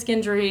about disc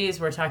injuries,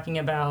 we're talking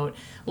about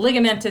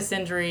ligamentous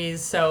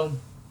injuries, so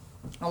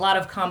a lot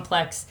of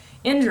complex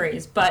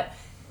injuries. But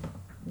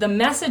the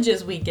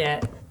messages we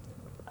get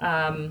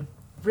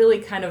really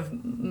kind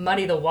of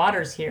muddy the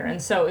waters here. And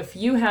so if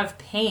you have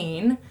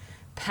pain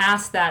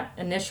past that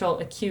initial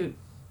acute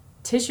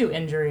tissue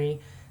injury,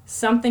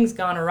 something's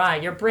gone awry.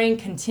 Your brain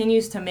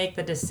continues to make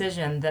the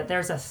decision that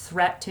there's a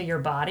threat to your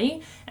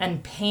body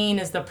and pain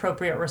is the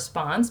appropriate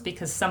response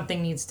because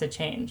something needs to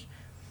change.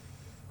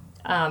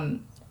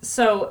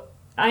 So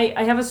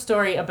I have a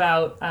story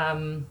about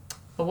a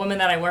woman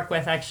that I work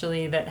with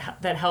actually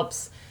that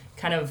helps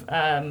kind of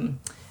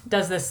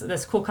does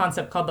this cool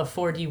concept called the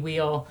 4D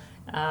wheel,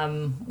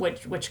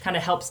 which kind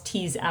of helps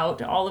tease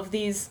out all of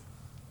these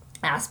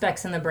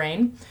aspects in the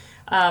brain.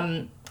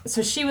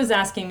 So she was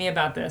asking me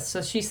about this.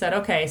 So she said,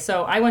 okay,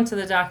 so I went to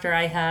the doctor.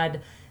 I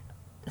had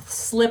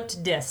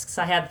slipped discs.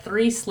 I had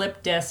 3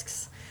 slipped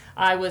discs.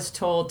 I was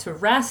told to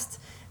rest,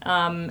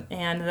 and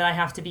that I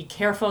have to be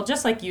careful.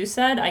 Just like you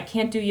said, I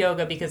can't do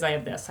yoga because I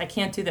have this. I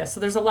can't do this. So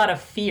there's a lot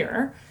of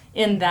fear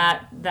in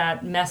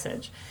that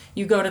message.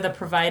 You go to the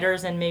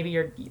providers and maybe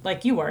you're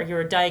like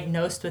you're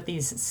diagnosed with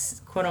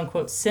these quote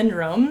unquote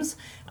syndromes,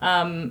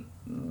 and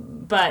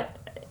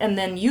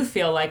then you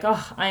feel like,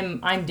 oh,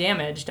 I'm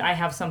damaged. I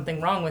have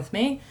something wrong with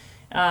me,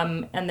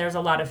 and there's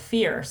a lot of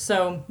fear.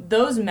 So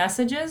those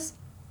messages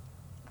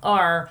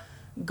are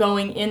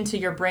going into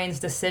your brain's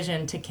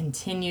decision to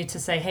continue to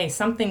say, hey,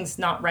 something's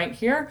not right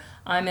here.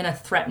 I'm in a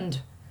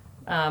threatened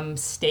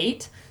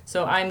state.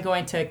 So I'm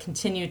going to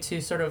continue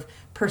to sort of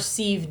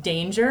perceive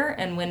danger.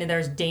 And when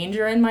there's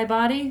danger in my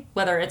body,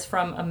 whether it's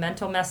from a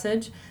mental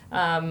message,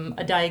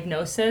 a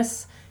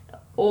diagnosis,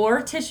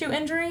 or tissue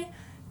injury,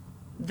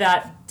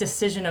 that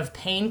decision of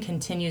pain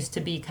continues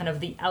to be kind of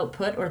the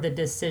output or the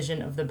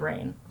decision of the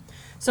brain.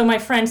 So my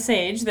friend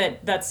Sage,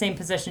 that same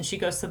position, she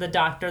goes to the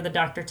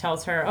doctor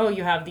tells her, oh,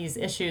 you have these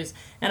issues.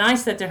 And I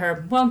said to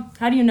her, well,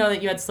 how do you know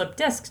that you had slipped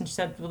discs? And she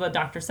said, well, the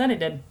doctor said I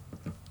did.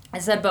 I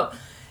said, but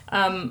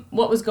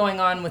what was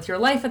going on with your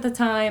life at the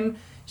time?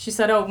 She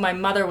said, oh, my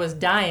mother was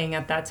dying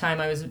at that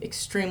time. I was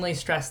extremely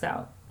stressed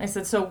out. I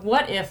said, so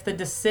what if the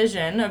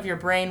decision of your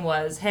brain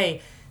was,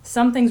 hey,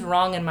 something's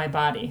wrong in my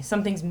body,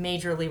 something's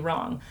majorly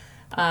wrong.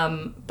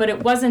 But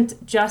it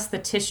wasn't just the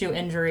tissue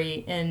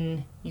injury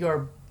in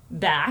your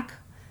back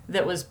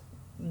that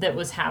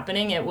was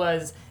happening. It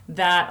was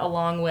that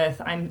along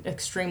with I'm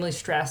extremely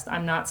stressed,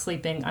 I'm not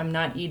sleeping, I'm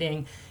not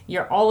eating.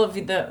 All of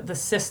the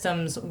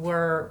systems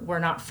were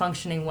not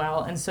functioning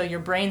well. And so your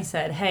brain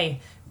said, hey,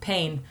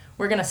 pain,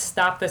 we're going to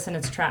stop this in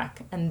its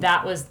track. And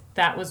that was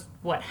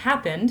what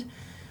happened.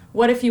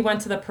 What if you went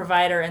to the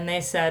provider and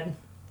they said,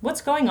 what's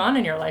going on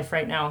in your life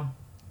right now?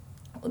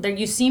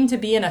 You seem to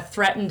be in a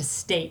threatened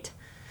state.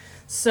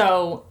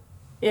 So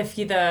if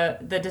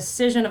the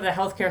decision of the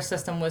healthcare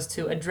system was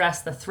to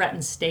address the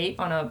threatened state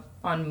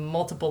on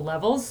multiple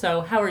levels,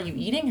 so how are you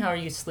eating? How are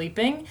you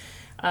sleeping?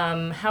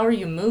 How are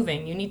you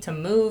moving? You need to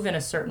move in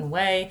a certain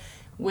way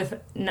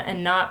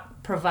and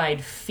not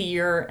provide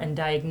fear and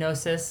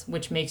diagnosis,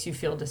 which makes you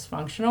feel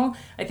dysfunctional.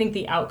 I think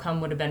the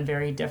outcome would have been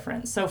very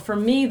different. So for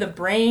me, the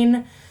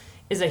brain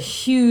is a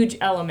huge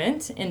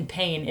element in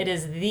pain. It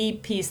is the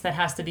piece that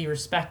has to be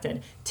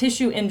respected.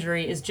 Tissue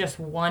injury is just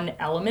one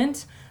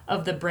element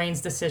of the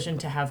brain's decision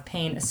to have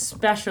pain,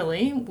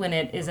 especially when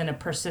it is in a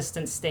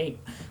persistent state,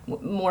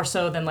 more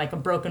so than like a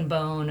broken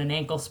bone, an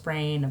ankle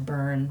sprain, a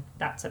burn,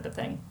 that type of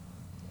thing.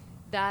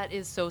 That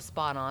is so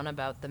spot on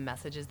about the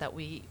messages that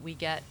we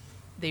get.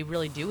 They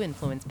really do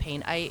influence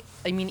pain. I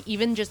mean,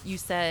 even just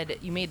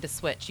you made the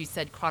switch. You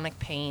said chronic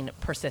pain,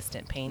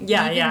 persistent pain.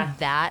 Yeah, even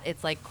that,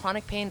 it's like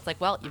chronic pain. It's like,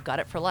 well, you've got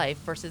it for life.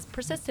 Versus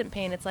persistent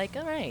pain, it's like,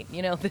 all right,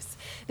 this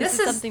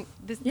is something.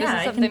 This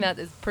is something that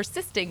is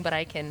persisting, but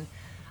I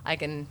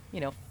can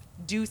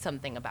do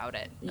something about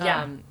it.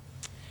 Yeah.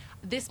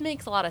 This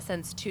makes a lot of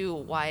sense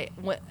too.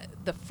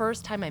 The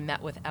first time I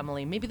met with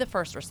Emily, maybe the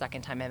first or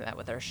second time I met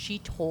with her, she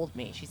told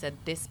me, she said,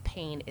 this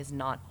pain is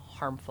not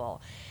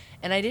harmful.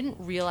 And I didn't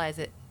realize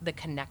the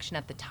connection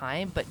at the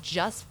time, but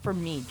just for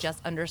me,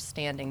 just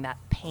understanding that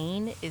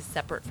pain is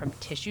separate from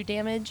tissue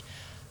damage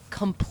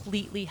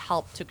completely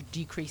helped to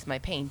decrease my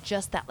pain.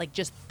 Just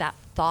that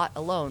thought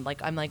alone.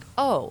 Like, I'm like,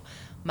 oh,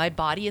 my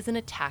body isn't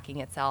attacking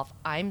itself.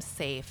 I'm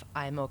safe.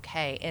 I'm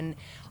okay. And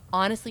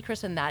honestly,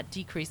 Kristen, that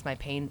decreased my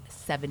pain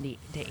 70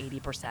 to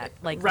 80%.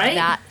 Like, right?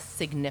 That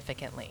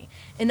significantly.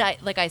 And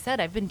like I said,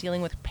 I've been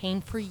dealing with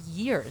pain for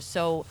years.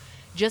 So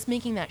just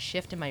making that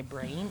shift in my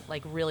brain,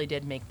 like, really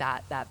did make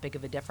that big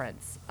of a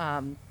difference.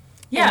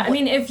 Yeah, I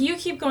mean, if you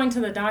keep going to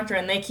the doctor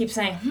and they keep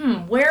saying,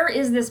 where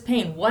is this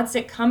pain? What's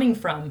it coming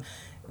from?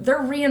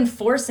 They're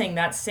reinforcing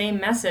that same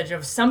message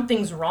of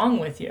something's wrong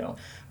with you,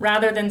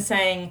 rather than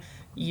saying,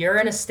 you're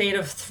in a state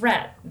of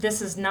threat.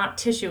 This is not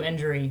tissue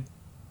injury.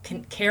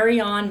 Carry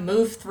on,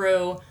 move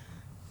through,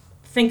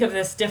 think of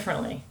this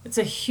differently. It's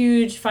a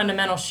huge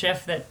fundamental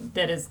shift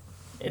that is,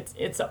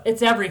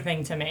 it's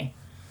everything to me.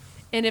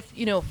 And if,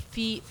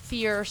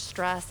 fear,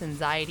 stress,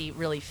 anxiety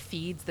really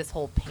feeds this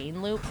whole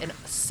pain loop, and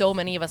so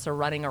many of us are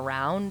running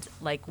around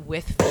like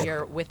with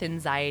fear, with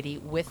anxiety,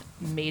 with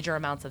major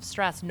amounts of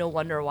stress, no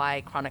wonder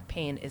why chronic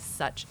pain is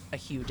such a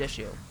huge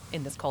issue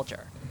in this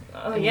culture.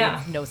 Oh,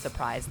 yeah. No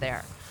surprise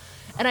there.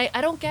 And I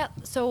don't get,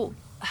 so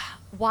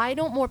why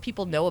don't more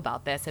people know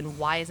about this, and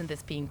why isn't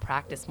this being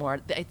practiced more?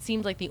 It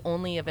seems like the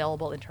only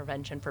available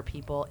intervention for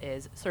people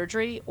is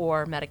surgery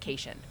or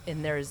medication,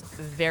 and there's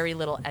very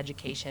little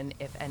education,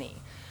 if any.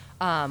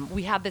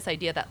 We have this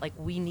idea that, like,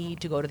 we need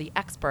to go to the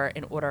expert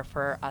in order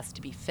for us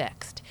to be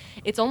fixed.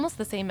 It's almost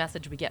the same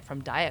message we get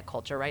from diet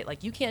culture, right?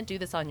 Like, you can't do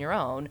this on your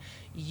own.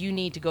 You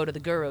need to go to the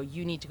guru.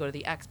 You need to go to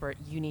the expert.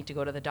 You need to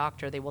go to the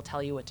doctor. They will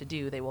tell you what to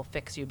do. They will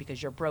fix you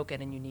because you're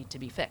broken and you need to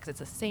be fixed. It's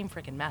the same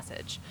freaking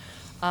message.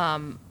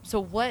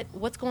 So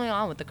what's going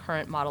on with the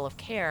current model of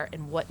care,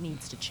 and what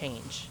needs to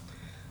change?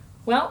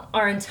 Well,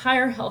 our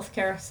entire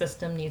healthcare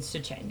system needs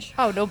to change.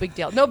 Oh, no big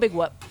deal. No big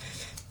whoop.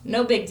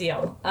 No big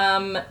deal.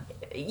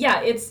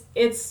 Yeah,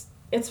 it's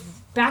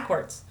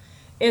backwards.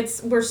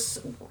 It's we're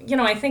you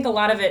know, I think a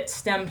lot of it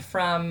stemmed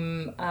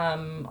from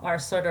our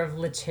sort of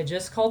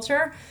litigious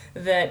culture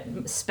that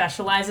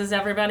specializes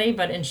everybody,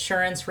 but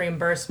insurance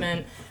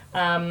reimbursement.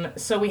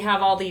 So we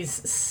have all these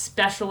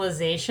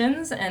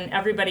specializations, and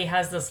everybody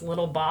has this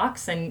little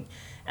box, and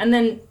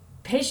then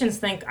patients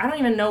think, I don't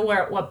even know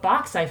what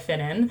box I fit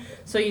in.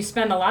 So you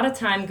spend a lot of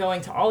time going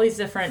to all these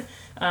different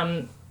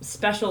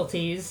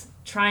specialties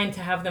trying to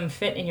have them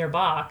fit in your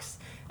box,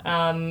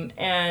 and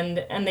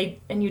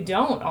you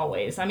don't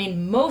always. I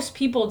mean, most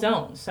people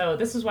don't. So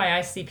this is why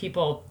I see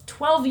people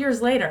 12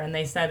 years later, and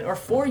they said, or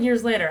 4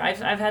 years later,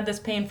 I've had this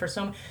pain for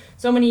so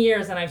many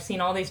years, and I've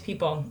seen all these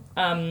people.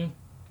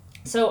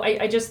 So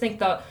I just think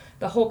the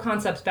whole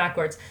concept's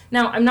backwards.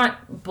 Now, I'm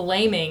not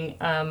blaming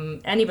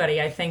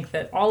anybody. I think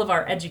that all of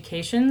our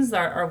educations,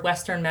 our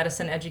Western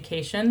medicine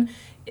education,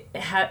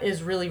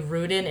 is really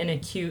rooted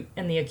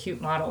in the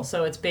acute model.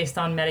 So it's based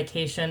on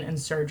medication and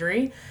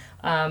surgery.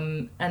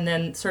 And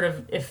then sort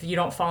of, if you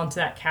don't fall into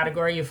that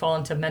category, you fall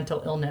into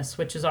mental illness,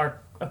 which is a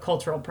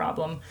cultural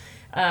problem,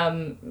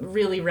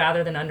 really,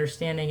 rather than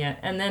understanding it.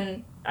 And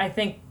then I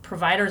think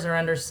providers are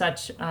under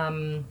such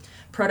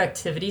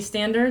productivity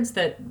standards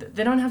that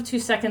they don't have 2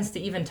 seconds to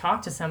even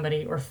talk to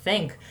somebody or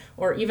think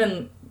or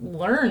even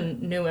learn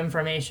new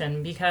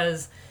information,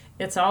 because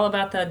it's all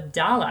about the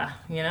dollar,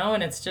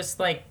 and it's just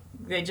like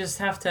they just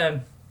have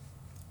to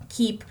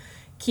keep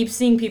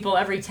seeing people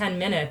every 10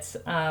 minutes,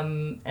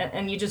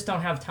 and you just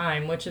don't have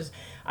time, which is,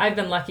 I've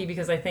been lucky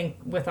because I think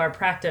with our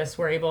practice,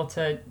 we're able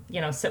to,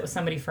 sit with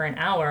somebody for an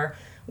hour.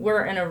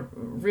 We're in a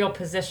real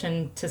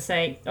position to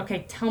say,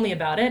 okay, tell me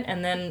about it.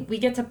 And then we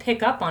get to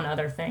pick up on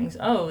other things.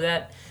 Oh,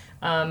 that,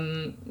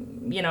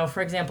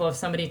 for example, if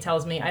somebody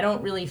tells me, I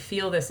don't really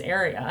feel this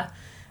area,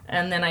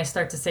 and then I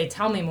start to say,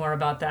 tell me more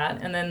about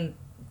that. And then,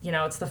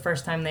 it's the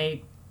first time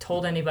they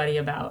told anybody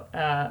about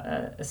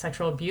a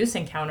sexual abuse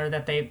encounter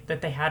that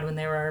they had when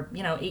they were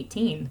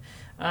 18.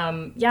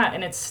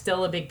 And it's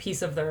still a big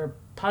piece of their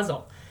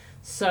puzzle.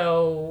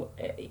 So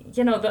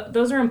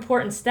those are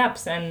important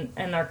steps,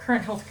 and our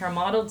current healthcare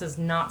model does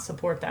not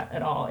support that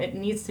at all. It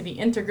needs to be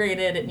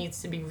integrated. It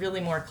needs to be really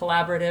more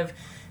collaborative,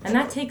 and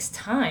that takes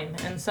time.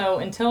 And so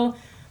until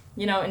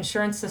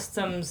insurance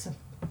systems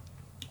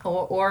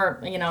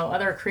or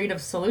other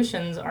creative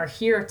solutions are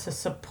here to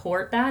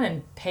support that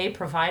and pay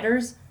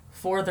providers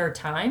for their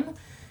time,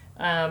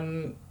 I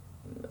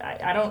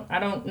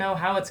don't know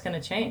how it's going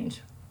to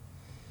change.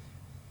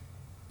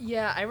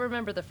 Yeah, I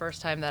remember the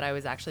first time that I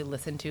was actually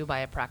listened to by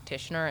a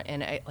practitioner,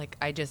 and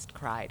I just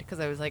cried because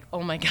I was like,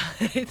 oh my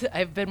God,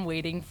 I've been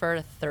waiting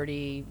for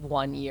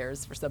 31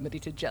 years for somebody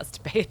to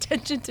just pay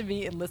attention to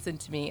me and listen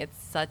to me. It's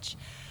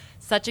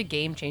such a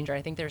game changer.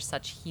 I think there's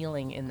such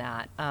healing in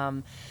that.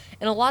 And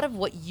a lot of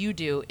what you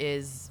do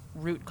is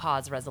root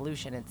cause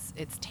resolution.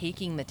 It's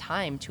taking the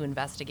time to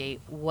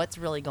investigate what's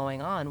really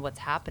going on, what's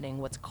happening,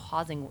 what's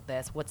causing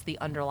this, what's the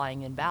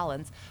underlying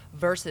imbalance,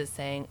 versus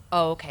saying,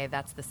 oh, okay,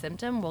 that's the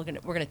symptom, we're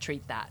gonna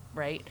treat that,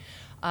 right?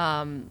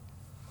 And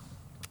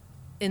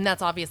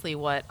that's obviously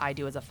what I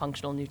do as a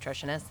functional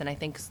nutritionist. And I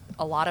think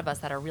a lot of us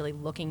that are really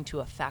looking to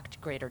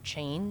affect greater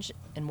change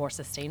and more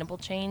sustainable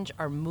change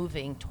are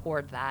moving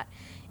toward that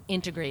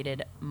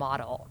integrated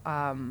model.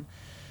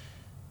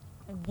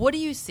 What do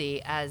you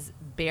see as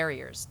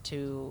barriers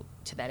to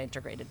that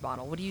integrated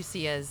model? What do you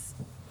see as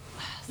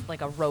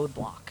like a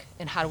roadblock,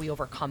 and how do we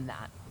overcome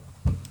that?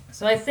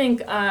 So I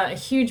think a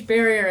huge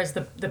barrier is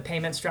the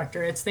payment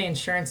structure. It's the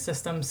insurance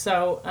system.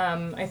 So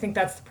I think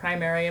that's the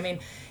primary. I mean,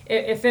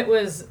 if it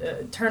was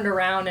turned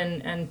around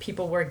and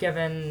people were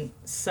given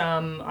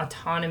some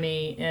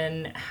autonomy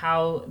in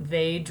how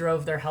they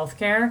drove their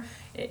healthcare,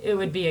 it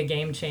would be a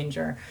game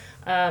changer.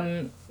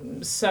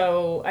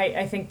 So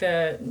I think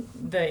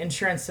the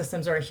insurance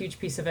systems are a huge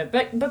piece of it.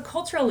 But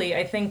culturally,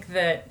 I think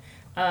that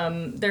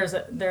there's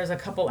a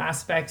couple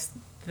aspects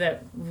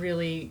that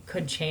really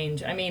could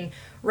change. I mean,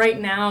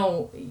 right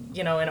now,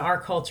 in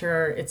our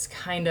culture, it's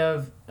kind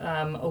of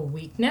a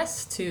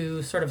weakness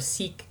to sort of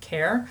seek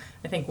care.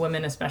 I think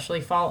women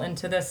especially fall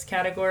into this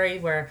category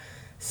where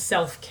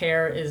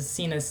self-care is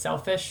seen as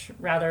selfish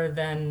rather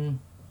than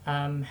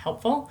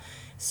helpful.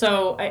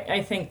 So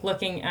I think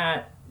looking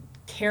at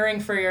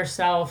caring for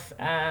yourself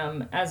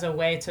as a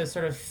way to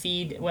sort of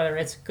feed, whether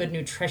it's good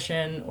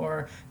nutrition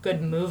or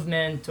good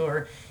movement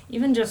or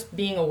even just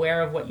being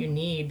aware of what you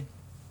need,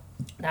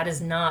 that is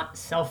not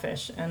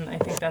selfish. And I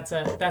think that's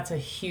a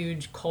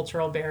huge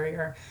cultural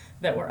barrier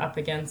that we're up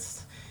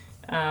against.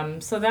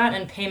 So that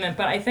and payment,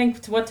 but I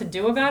think what to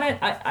do about it,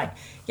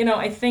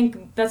 I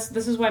think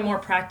this is why more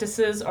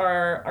practices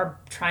are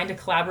trying to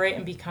collaborate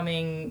and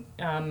becoming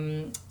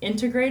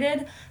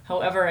integrated.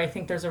 However, I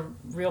think there's a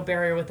real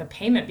barrier with the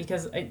payment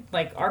because,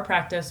 like our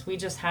practice, we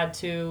just had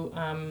to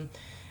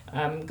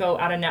go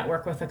out of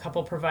network with a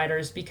couple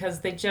providers because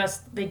they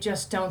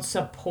just don't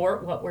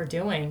support what we're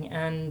doing,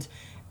 and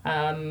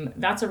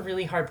That's a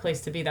really hard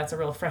place to be. That's a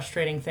real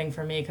frustrating thing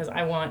for me because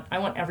I want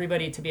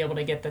everybody to be able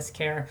to get this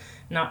care,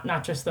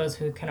 not just those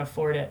who can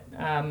afford it.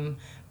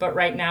 But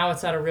right now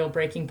it's at a real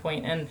breaking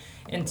point, and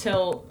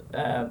until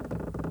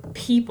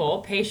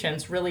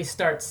patients really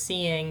start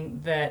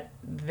seeing that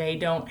they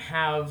don't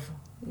have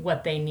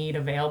what they need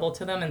available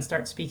to them and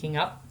start speaking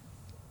up,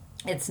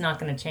 it's not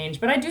going to change.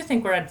 But I do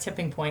think we're at a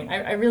tipping point.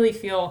 I really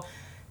feel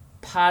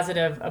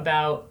positive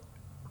about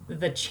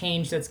the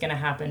change that's going to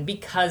happen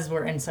because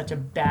we're in such a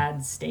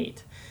bad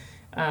state.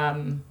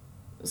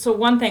 So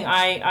one thing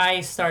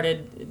I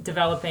started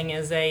developing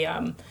is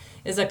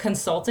a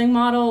consulting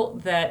model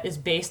that is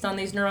based on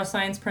these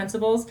neuroscience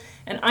principles.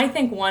 And I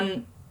think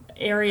one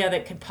area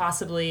that could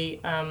possibly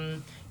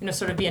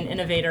sort of be an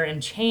innovator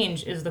and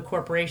change is the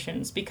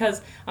corporations,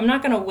 because I'm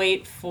not going to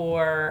wait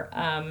for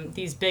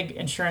these big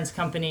insurance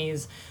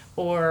companies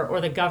or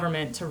the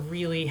government to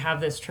really have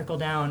this trickle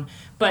down.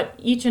 But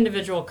each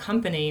individual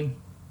company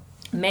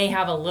may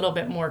have a little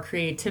bit more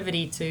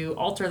creativity to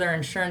alter their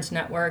insurance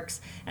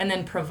networks and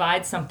then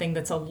provide something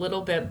that's a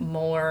little bit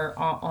more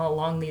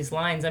along these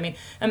lines. I mean,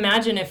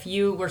 imagine if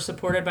you were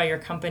supported by your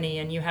company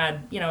and you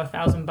had,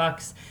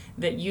 $1,000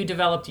 that you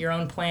developed your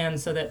own plan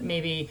so that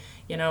maybe,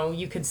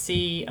 you could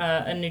see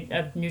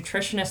a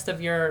nutritionist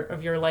of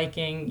your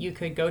liking, you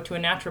could go to a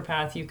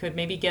naturopath, you could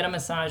maybe get a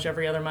massage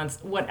every other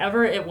month,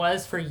 whatever it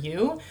was for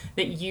you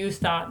that you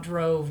thought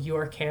drove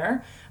your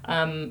care.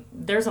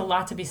 There's a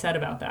lot to be said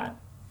about that.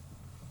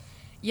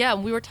 Yeah,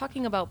 and we were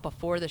talking about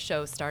before the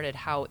show started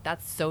how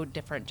that's so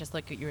different. Just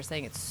like you were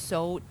saying, it's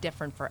so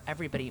different for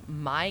everybody.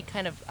 My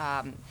kind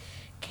of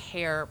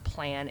care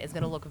plan is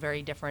going to look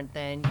very different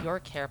than your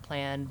care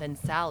plan, than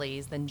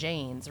Sally's, than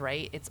Jane's,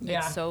 right? It's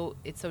so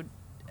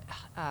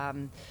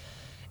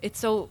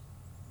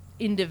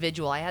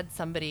individual. I had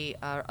somebody,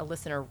 a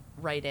listener,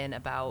 write in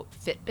about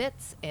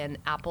Fitbits and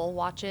Apple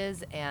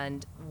Watches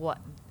and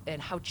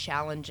how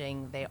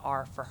challenging they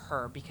are for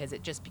her, because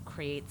it just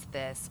creates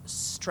this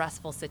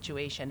stressful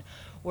situation.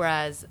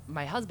 Whereas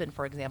my husband,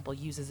 for example,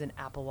 uses an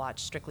Apple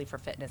Watch strictly for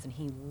fitness, and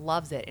he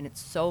loves it, and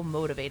it's so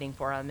motivating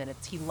for him, and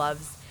he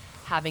loves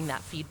having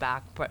that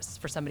feedback. But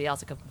for somebody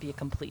else, it could be a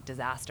complete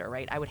disaster,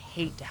 right? I would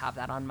hate to have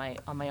that on my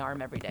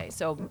arm every day.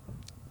 So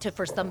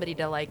for somebody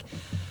to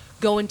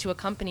go into a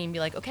company and be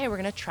like, okay, we're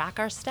going to track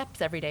our steps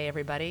every day,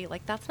 everybody.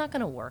 That's not going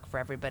to work for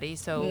everybody.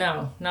 So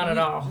no, not at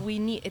all.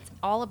 It's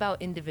all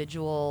about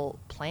individual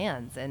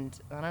plans. And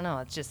I don't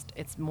know,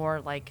 it's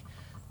more like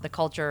the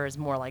culture is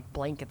more like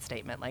blanket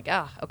statement,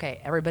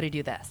 okay, everybody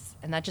do this.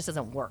 And that just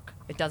doesn't work.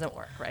 It doesn't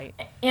work, right?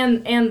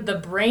 And the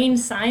brain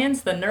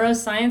science, the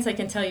neuroscience, I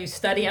can tell you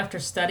study after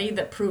study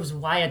that proves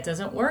why it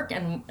doesn't work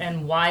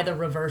and why the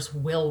reverse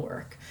will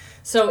work.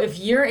 So if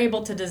you're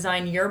able to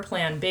design your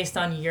plan based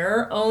on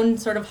your own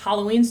sort of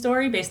Halloween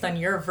story, based on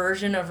your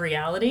version of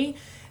reality,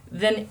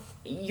 then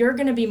you're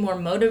going to be more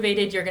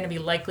motivated. You're going to be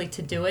likely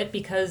to do it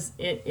because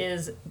it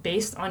is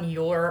based on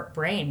your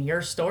brain,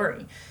 your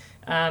story.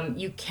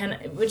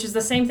 Which is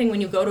the same thing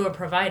when you go to a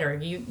provider.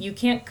 You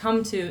can't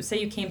say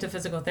you came to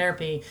physical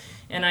therapy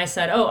and I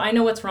said, oh, I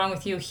know what's wrong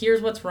with you.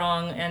 Here's what's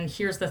wrong. And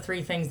here's the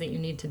 3 things that you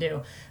need to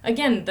do.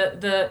 Again,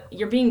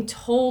 you're being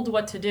told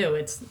what to do.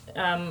 It's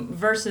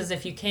versus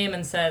if you came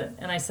and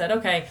I said,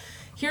 okay,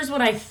 here's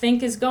what I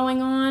think is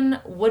going on.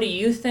 What do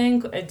you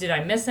think? Did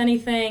I miss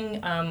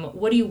anything?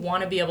 What do you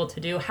want to be able to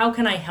do? How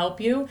can I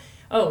help you?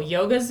 Oh,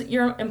 yoga's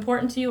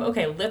important to you?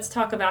 Okay, let's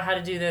talk about how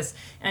to do this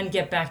and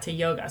get back to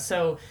yoga.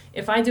 So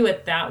if I do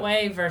it that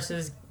way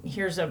versus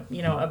here's a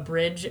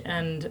bridge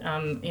and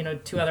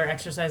 2 other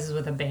exercises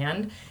with a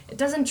band, it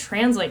doesn't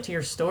translate to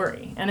your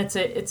story, and it's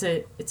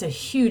a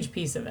huge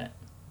piece of it.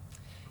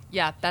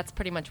 Yeah, that's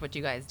pretty much what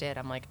you guys did.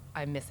 I'm like,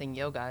 I'm missing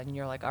yoga, and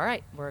you're like, all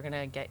right, we're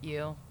gonna get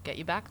you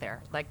back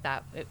there, like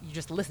that. You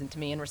just listened to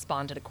me and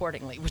responded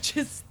accordingly, which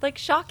is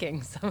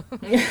shocking. So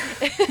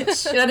it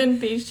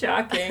shouldn't be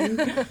shocking.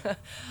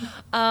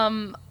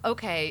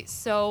 Okay,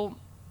 so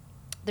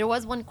there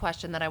was one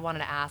question that I wanted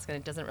to ask, and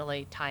it doesn't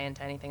really tie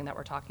into anything that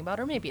we're talking about,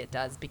 or maybe it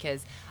does,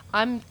 because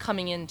I'm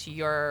coming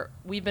into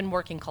we've been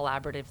working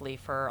collaboratively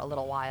for a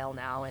little while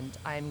now, and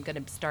I'm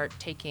going to start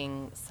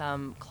taking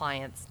some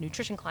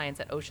nutrition clients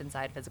at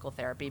Oceanside Physical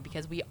Therapy,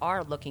 because we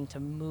are looking to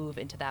move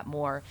into that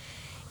more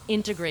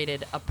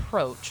integrated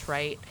approach,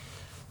 right?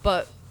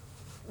 But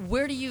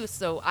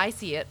so I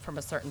see it from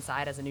a certain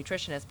side as a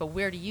nutritionist, but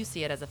where do you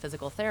see it as a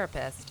physical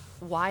therapist?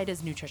 Why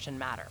does nutrition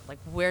matter?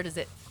 Where does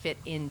it fit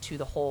into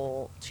the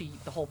whole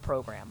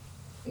program?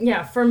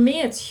 Yeah, for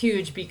me, it's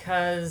huge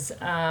because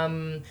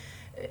a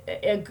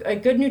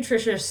good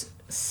nutritious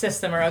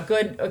system or a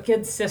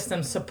good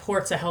system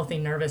supports a healthy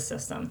nervous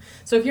system.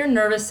 So if your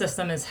nervous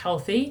system is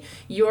healthy,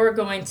 you're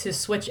going to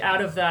switch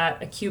out of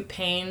that acute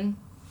pain.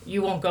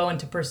 You won't go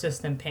into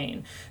persistent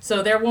pain.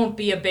 So there won't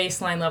be a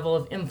baseline level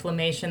of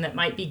inflammation that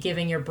might be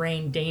giving your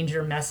brain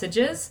danger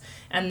messages.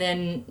 And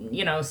then,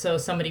 so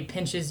somebody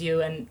pinches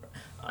you and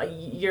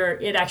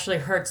it actually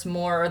hurts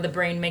more, or the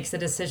brain makes a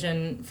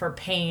decision for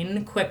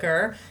pain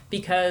quicker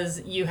because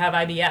you have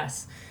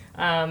IBS.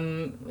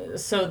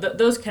 So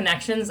those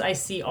connections I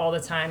see all the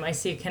time. I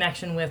see a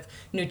connection with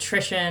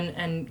nutrition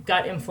and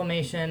gut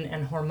inflammation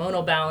and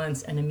hormonal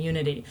balance and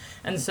immunity.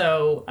 And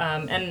so,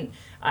 and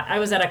I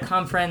was at a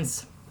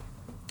conference,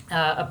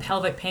 a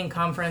pelvic pain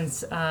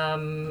conference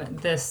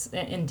this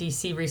in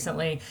DC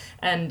recently,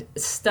 and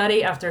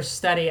study after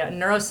study,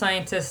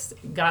 neuroscientists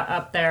got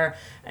up there,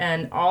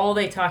 and all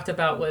they talked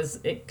about was,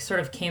 it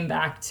sort of came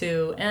back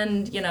to,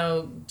 and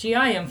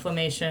GI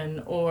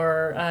inflammation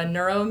or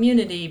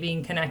neuroimmunity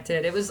being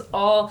connected. It was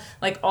all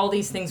like all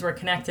these things were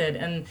connected,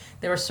 and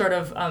they were sort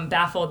of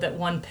baffled that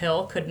one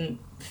pill couldn't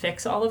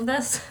fix all of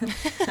this,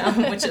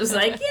 which is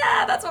like,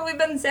 yeah, that's what we've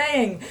been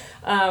saying.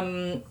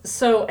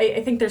 So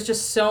I think there's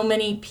just so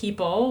many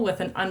people with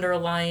an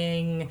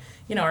underlying,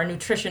 our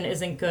nutrition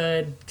isn't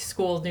good,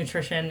 school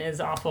nutrition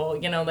is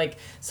awful,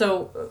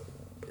 so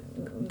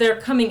they're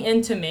coming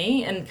into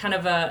me in kind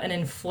of an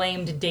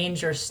inflamed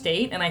danger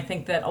state, and I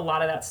think that a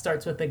lot of that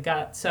starts with the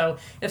gut. So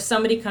if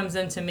somebody comes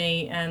into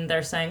me and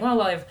they're saying, well,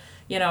 I've,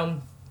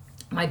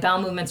 my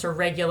bowel movements are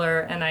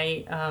regular, and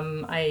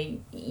I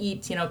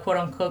eat, quote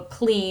unquote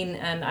clean,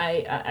 and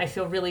I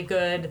feel really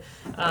good,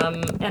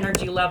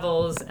 energy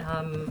levels,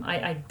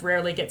 I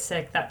rarely get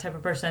sick, that type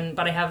of person,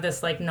 but I have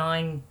this like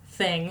gnawing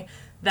thing.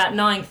 That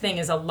gnawing thing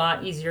is a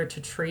lot easier to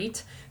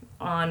treat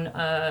on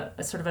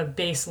a sort of a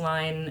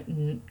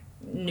baseline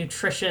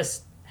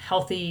nutritious,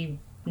 healthy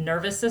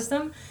nervous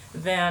system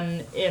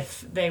than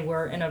if they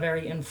were in a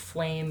very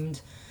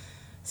inflamed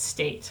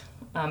state.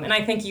 And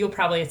I think you'll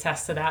probably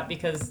attest to that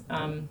because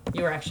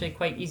you were actually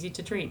quite easy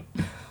to treat.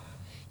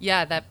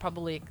 Yeah, that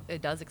probably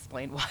it does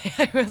explain why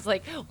I was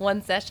like,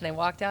 one session I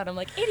walked out, I'm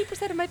like,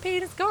 80% of my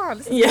pain is gone.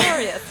 This is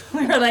glorious.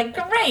 We were like,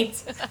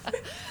 great.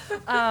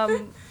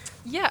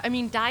 Yeah, I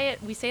mean,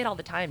 diet, we say it all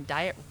the time.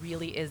 Diet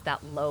really is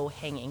that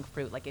low-hanging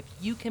fruit. Like, if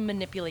you can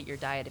manipulate your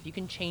diet, if you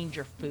can change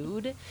your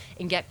food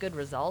and get good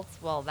results,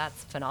 well,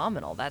 that's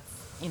phenomenal. That's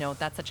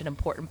such an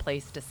important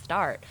place to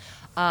start.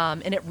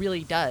 And it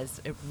really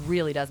does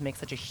make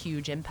such a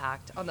huge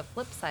impact. On the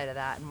flip side of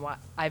that, and what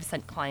I've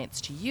sent clients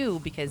to you,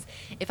 because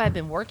if I've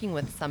been working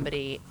with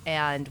somebody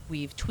and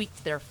we've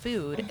tweaked their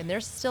food and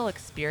they're still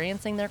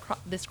experiencing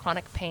this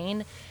chronic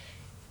pain,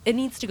 it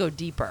needs to go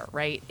deeper,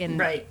 right? And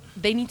right.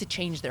 They need to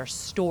change their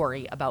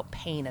story about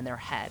pain in their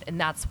head.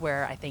 And that's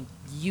where I think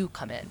you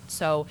come in.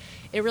 So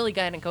it really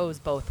kind of goes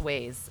both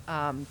ways.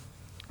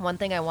 One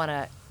thing I want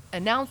to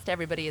announce to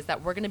everybody is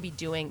that we're going to be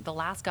doing, the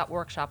last gut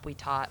workshop we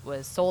taught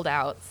was sold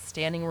out,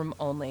 standing room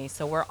only.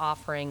 So we're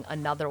offering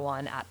another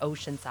one at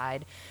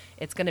Oceanside.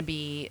 It's going to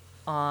be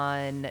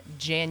on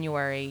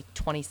January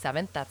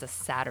 27th. That's a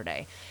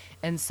Saturday.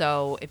 And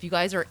so if you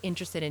guys are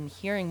interested in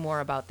hearing more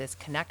about this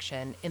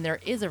connection, and there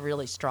is a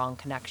really strong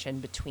connection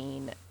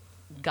between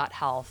gut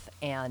health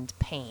and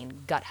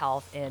pain, gut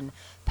health and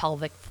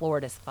pelvic floor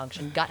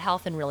dysfunction, gut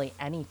health and really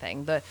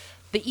anything. The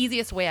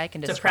easiest way I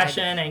can describe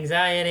depression,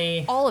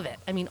 anxiety, all of it.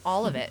 I mean,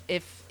 all of it.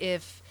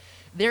 If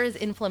there is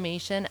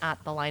inflammation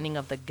at the lining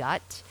of the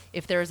gut,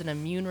 if there is an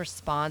immune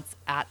response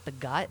at the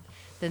gut,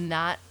 then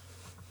that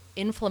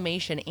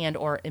inflammation and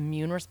or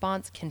immune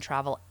response can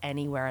travel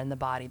anywhere in the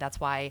body. That's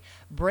why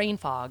brain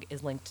fog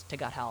is linked to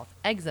gut health.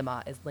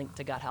 Eczema is linked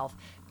to gut health.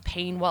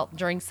 Pain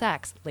during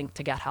sex linked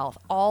to gut health.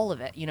 All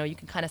of it. You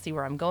can kind of see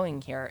where I'm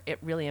going here. It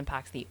really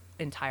impacts the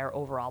entire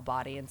overall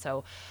body. And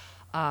so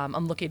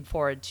I'm looking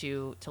forward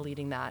to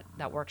leading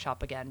that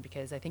workshop again,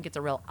 because I think it's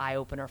a real eye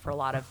opener for a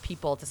lot of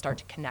people to start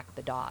to connect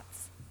the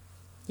dots.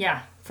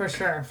 Yeah, for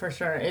sure.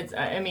 It's,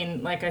 I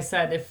mean, like I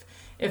said,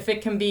 if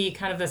it can be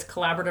kind of this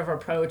collaborative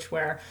approach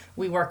where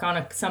we work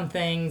on some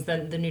things,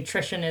 then the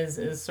nutrition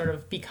is sort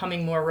of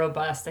becoming more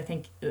robust. I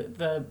think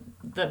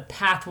the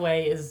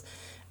pathway is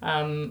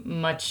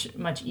much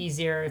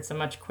easier. It's a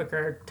much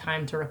quicker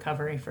time to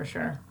recovery for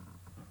sure.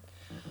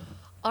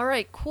 All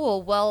right,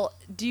 cool. Well,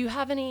 do you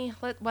have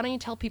why don't you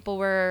tell people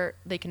where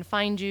they can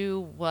find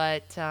you,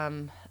 what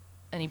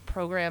any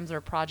programs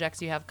or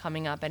projects you have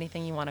coming up,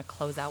 anything you want to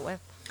close out with?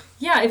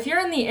 Yeah, if you're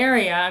in the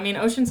area, I mean,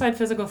 Oceanside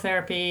Physical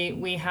Therapy,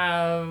 we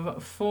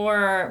have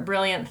 4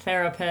 brilliant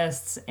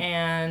therapists,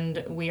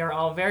 and we are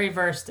all very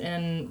versed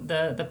in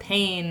the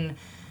pain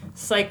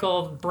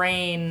cycle,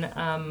 brain.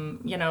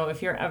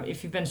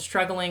 If you've been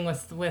struggling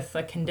with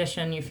a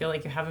condition, you feel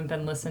like you haven't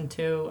been listened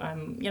to.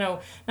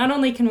 Not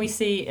only can we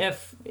see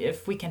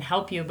if we can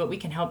help you, but we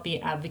can help be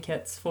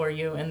advocates for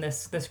you in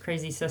this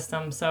crazy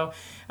system. So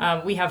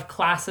we have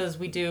classes.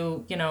 We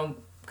do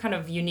kind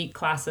of unique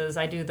classes.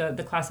 I do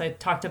the class I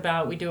talked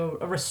about. We do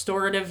a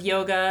restorative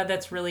yoga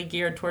that's really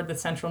geared toward the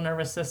central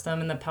nervous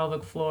system and the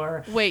pelvic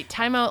floor. Wait,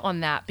 time out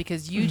on that,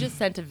 because you just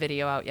sent a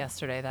video out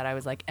yesterday that I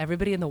was like,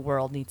 everybody in the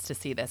world needs to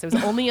see this. It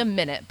was only a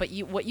minute, but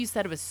what you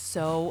said was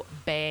so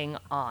bang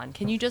on.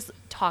 Can you just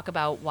talk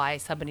about why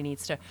somebody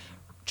needs to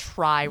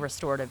try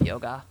restorative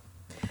yoga?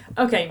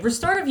 Okay,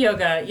 restorative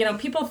yoga,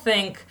 people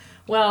think,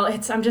 well,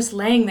 I'm just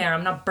laying there,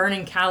 I'm not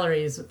burning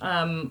calories,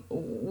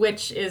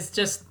 which is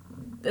just,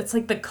 it's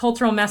like the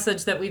cultural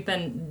message that we've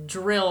been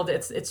drilled.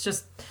 It's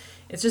just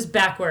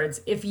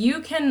backwards. If you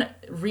can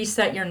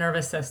reset your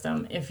nervous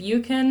system, if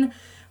you can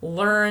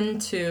learn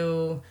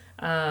to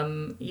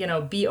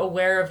be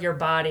aware of your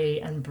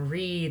body and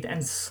breathe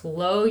and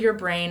slow your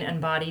brain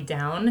and body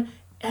down,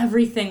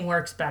 everything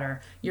works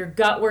better. Your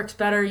gut works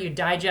better, you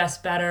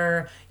digest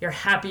better, you're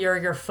happier,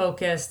 you're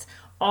focused.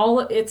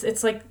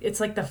 It's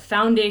like the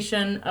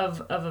foundation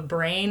of a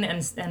brain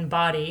and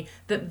body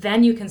that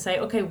then you can say,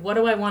 okay, what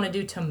do I want to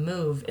do to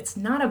move? It's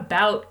not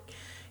about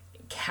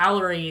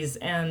calories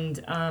and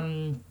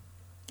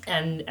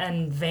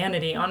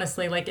vanity,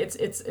 honestly. Like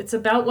it's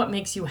about what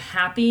makes you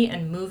happy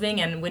and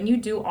moving, and when you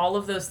do all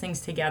of those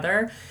things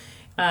together,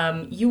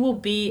 you will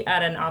be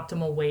at an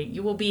optimal weight,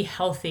 you will be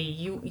healthy,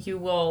 you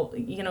will,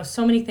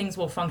 so many things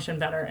will function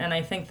better. And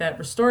I think that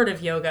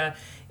restorative yoga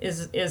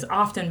is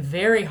often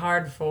very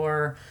hard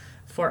for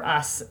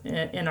us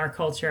in our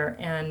culture,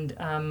 and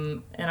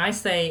I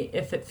say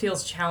if it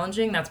feels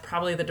challenging, that's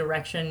probably the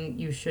direction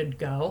you should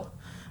go.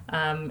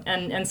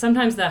 And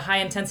sometimes the high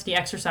intensity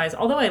exercise,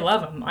 although I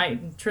love them, I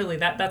truly,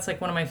 that's like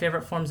one of my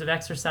favorite forms of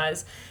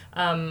exercise.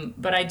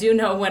 But I do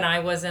know when I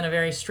was in a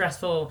very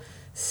stressful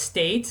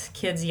state,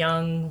 kids,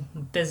 young,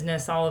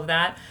 business, all of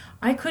that,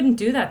 I couldn't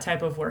do that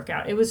type of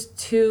workout. It was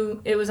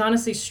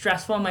honestly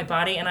stressful on my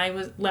body, and I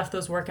was left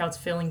those workouts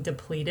feeling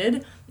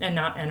depleted and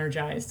not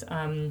energized.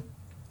 And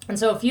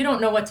so if you don't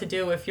know what to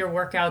do, if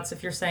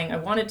you're saying, I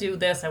want to do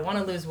this, I want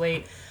to lose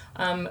weight,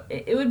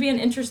 it would be an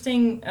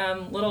interesting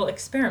little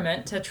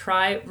experiment to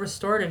try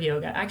restorative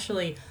yoga.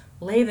 Actually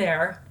lay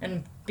there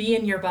and be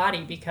in your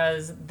body,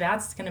 because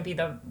that's going to be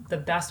the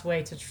best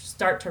way to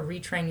start to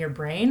retrain your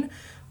brain,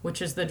 which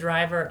is the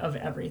driver of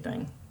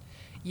everything.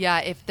 Yeah,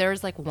 if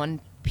there's like one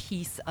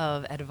piece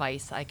of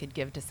advice I could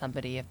give to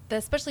somebody,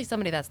 especially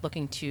somebody that's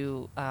looking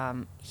to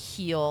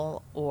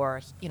heal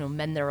or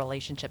mend their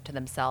relationship to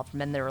themselves,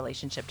 mend their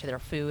relationship to their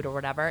food or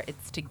whatever,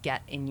 it's to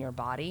get in your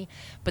body.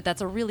 But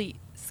that's a really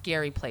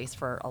scary place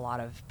for a lot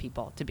of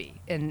people to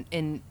be, and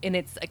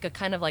it's like a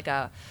kind of like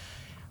a,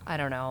 I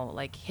don't know,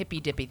 like hippy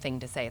dippy thing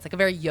to say. It's like a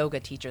very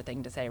yoga teacher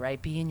thing to say,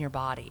 right? Be in your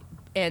body.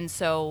 And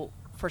so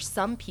for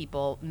some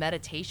people,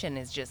 meditation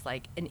is just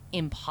like an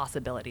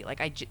impossibility. Like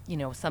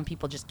some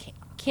people just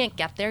can't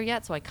get there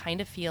yet. So I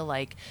kind of feel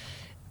like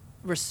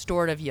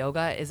restorative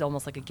yoga is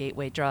almost like a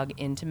gateway drug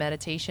into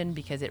meditation,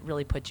 because it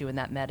really puts you in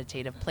that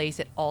meditative place.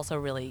 It also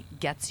really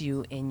gets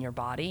you in your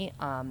body.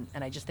 And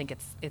I just think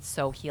it's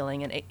so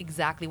healing. And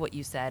exactly what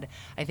you said,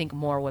 I think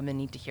more women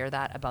need to hear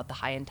that about the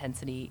high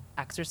intensity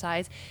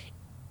exercise.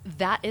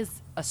 That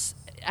is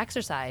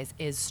exercise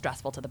is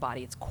stressful to the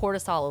body. It's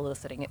cortisol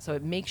eliciting it, so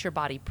it makes your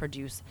body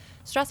produce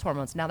stress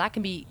hormones. Now that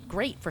can be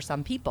great for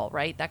some people,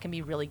 right? That can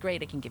be really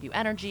great. It can give you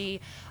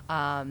energy.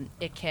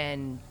 It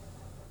can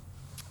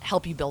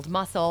help you build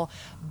muscle.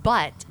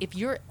 But if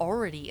you're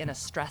already in a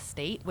stress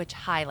state, which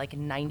like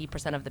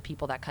 90% of the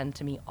people that come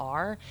to me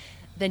are,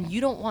 then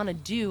you don't want to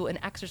do an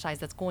exercise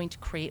that's going to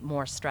create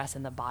more stress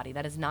in the body.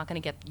 That is not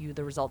going to get you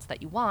the results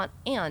that you want,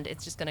 and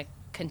it's just going to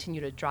continue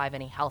to drive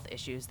any health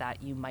issues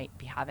that you might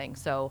be having.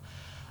 So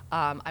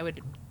I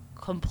would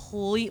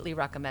completely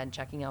recommend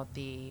checking out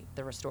the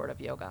restorative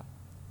yoga.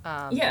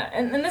 Yeah,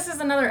 and this is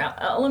another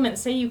element.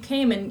 Say you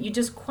came and you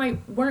just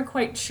weren't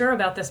quite sure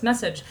about this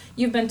message.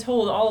 You've been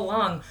told all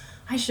along,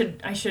 I should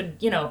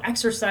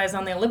exercise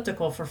on the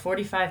elliptical for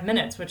 45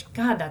 minutes, which,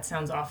 God, that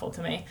sounds awful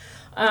to me.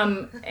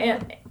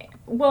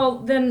 Well,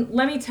 then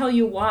let me tell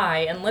you why,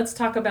 and let's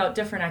talk about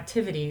different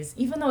activities,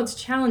 even though it's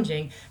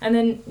challenging. And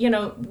then,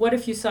 what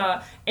if you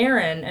saw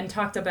Erin and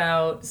talked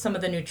about some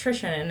of the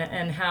nutrition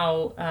and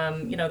how,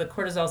 the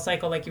cortisol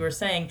cycle, like you were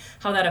saying,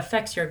 how that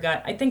affects your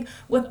gut. I think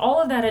with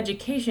all of that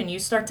education, you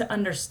start to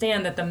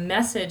understand that the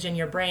message in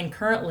your brain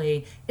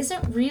currently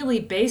isn't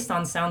really based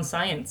on sound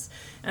science.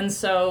 And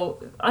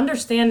so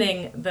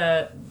understanding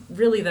the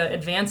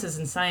advances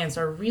in science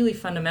are really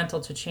fundamental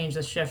to change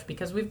the shift,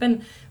 because we've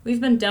been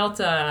dealt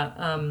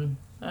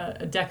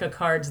a deck of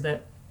cards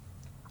that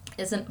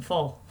isn't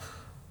full.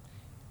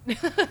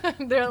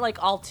 They're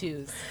like all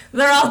twos.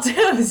 They're all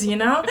twos,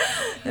 What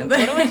do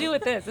I do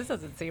with this? This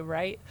doesn't seem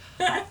right.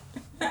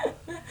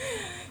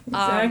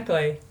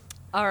 Exactly.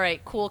 All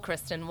right, cool,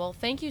 Kristen. Well,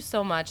 thank you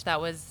so much.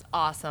 That was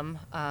awesome.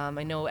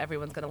 I know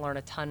everyone's going to learn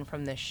a ton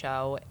from this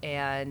show.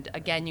 And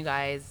again, you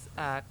guys,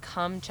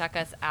 come check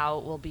us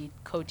out. We'll be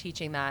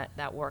co-teaching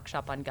that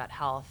workshop on gut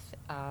health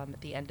at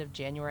the end of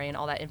January, and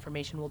all that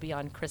information will be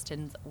on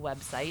Kristen's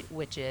website,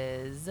 which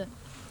is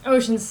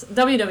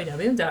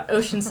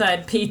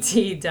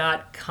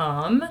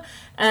www.oceansidept.com.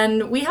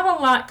 And we have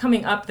a lot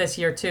coming up this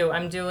year too.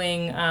 I'm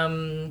doing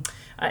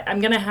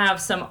I'm going to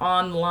have some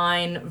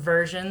online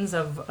versions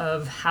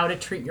of how to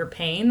treat your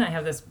pain. I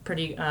have this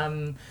pretty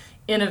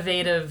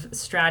innovative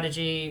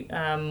strategy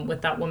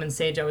with that woman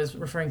Sage I was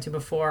referring to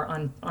before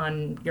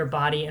on your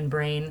body and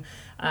brain.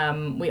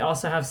 We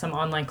also have some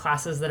online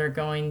classes that are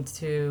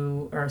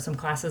some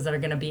classes that are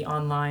going to be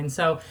online.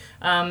 So,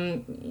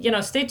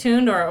 stay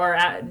tuned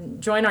or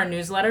join our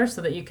newsletter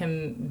so that you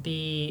can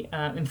be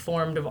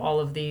informed of all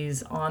of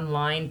these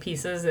online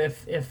pieces.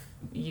 If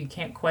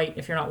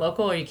you're not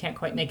local or you can't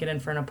quite make it in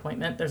for an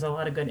appointment, there's a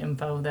lot of good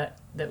info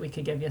that we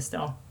could give you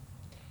still.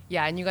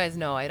 Yeah, and you guys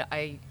know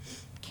I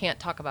can't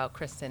talk about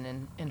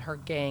Kristen and her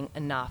gang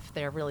enough.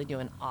 They're really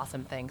doing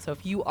awesome things. So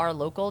if you are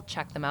local,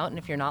 check them out. And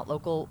if you're not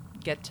local,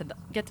 get to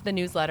the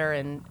newsletter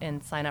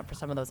and sign up for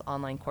some of those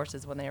online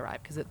courses when they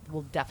arrive, because it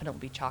will definitely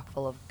be chock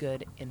full of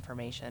good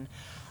information.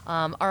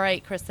 All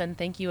right, Kristen,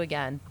 thank you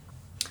again.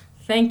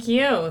 Thank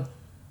you.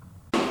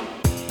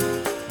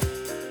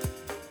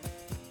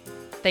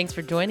 Thanks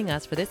for joining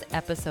us for this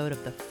episode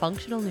of the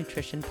Functional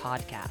Nutrition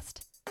Podcast.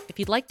 If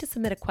you'd like to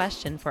submit a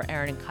question for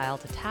Erin and Kyle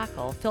to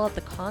tackle, fill out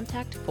the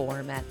contact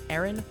form at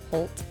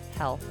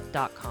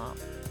erinholthealth.com.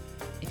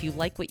 If you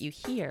like what you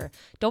hear,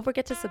 don't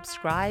forget to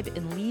subscribe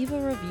and leave a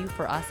review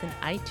for us in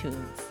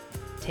iTunes.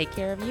 Take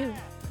care of you.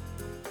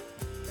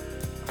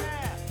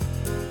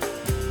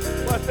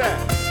 What's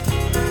that?